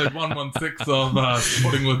episode 116 of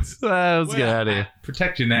Sporting Woods. Let's get out of here.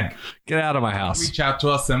 Protect your neck. Get out of my house. Reach out to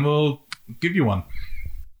us and we'll give you one.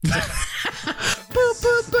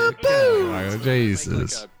 Oh,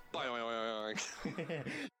 Jesus. Like a boing, boing, boing,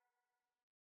 boing.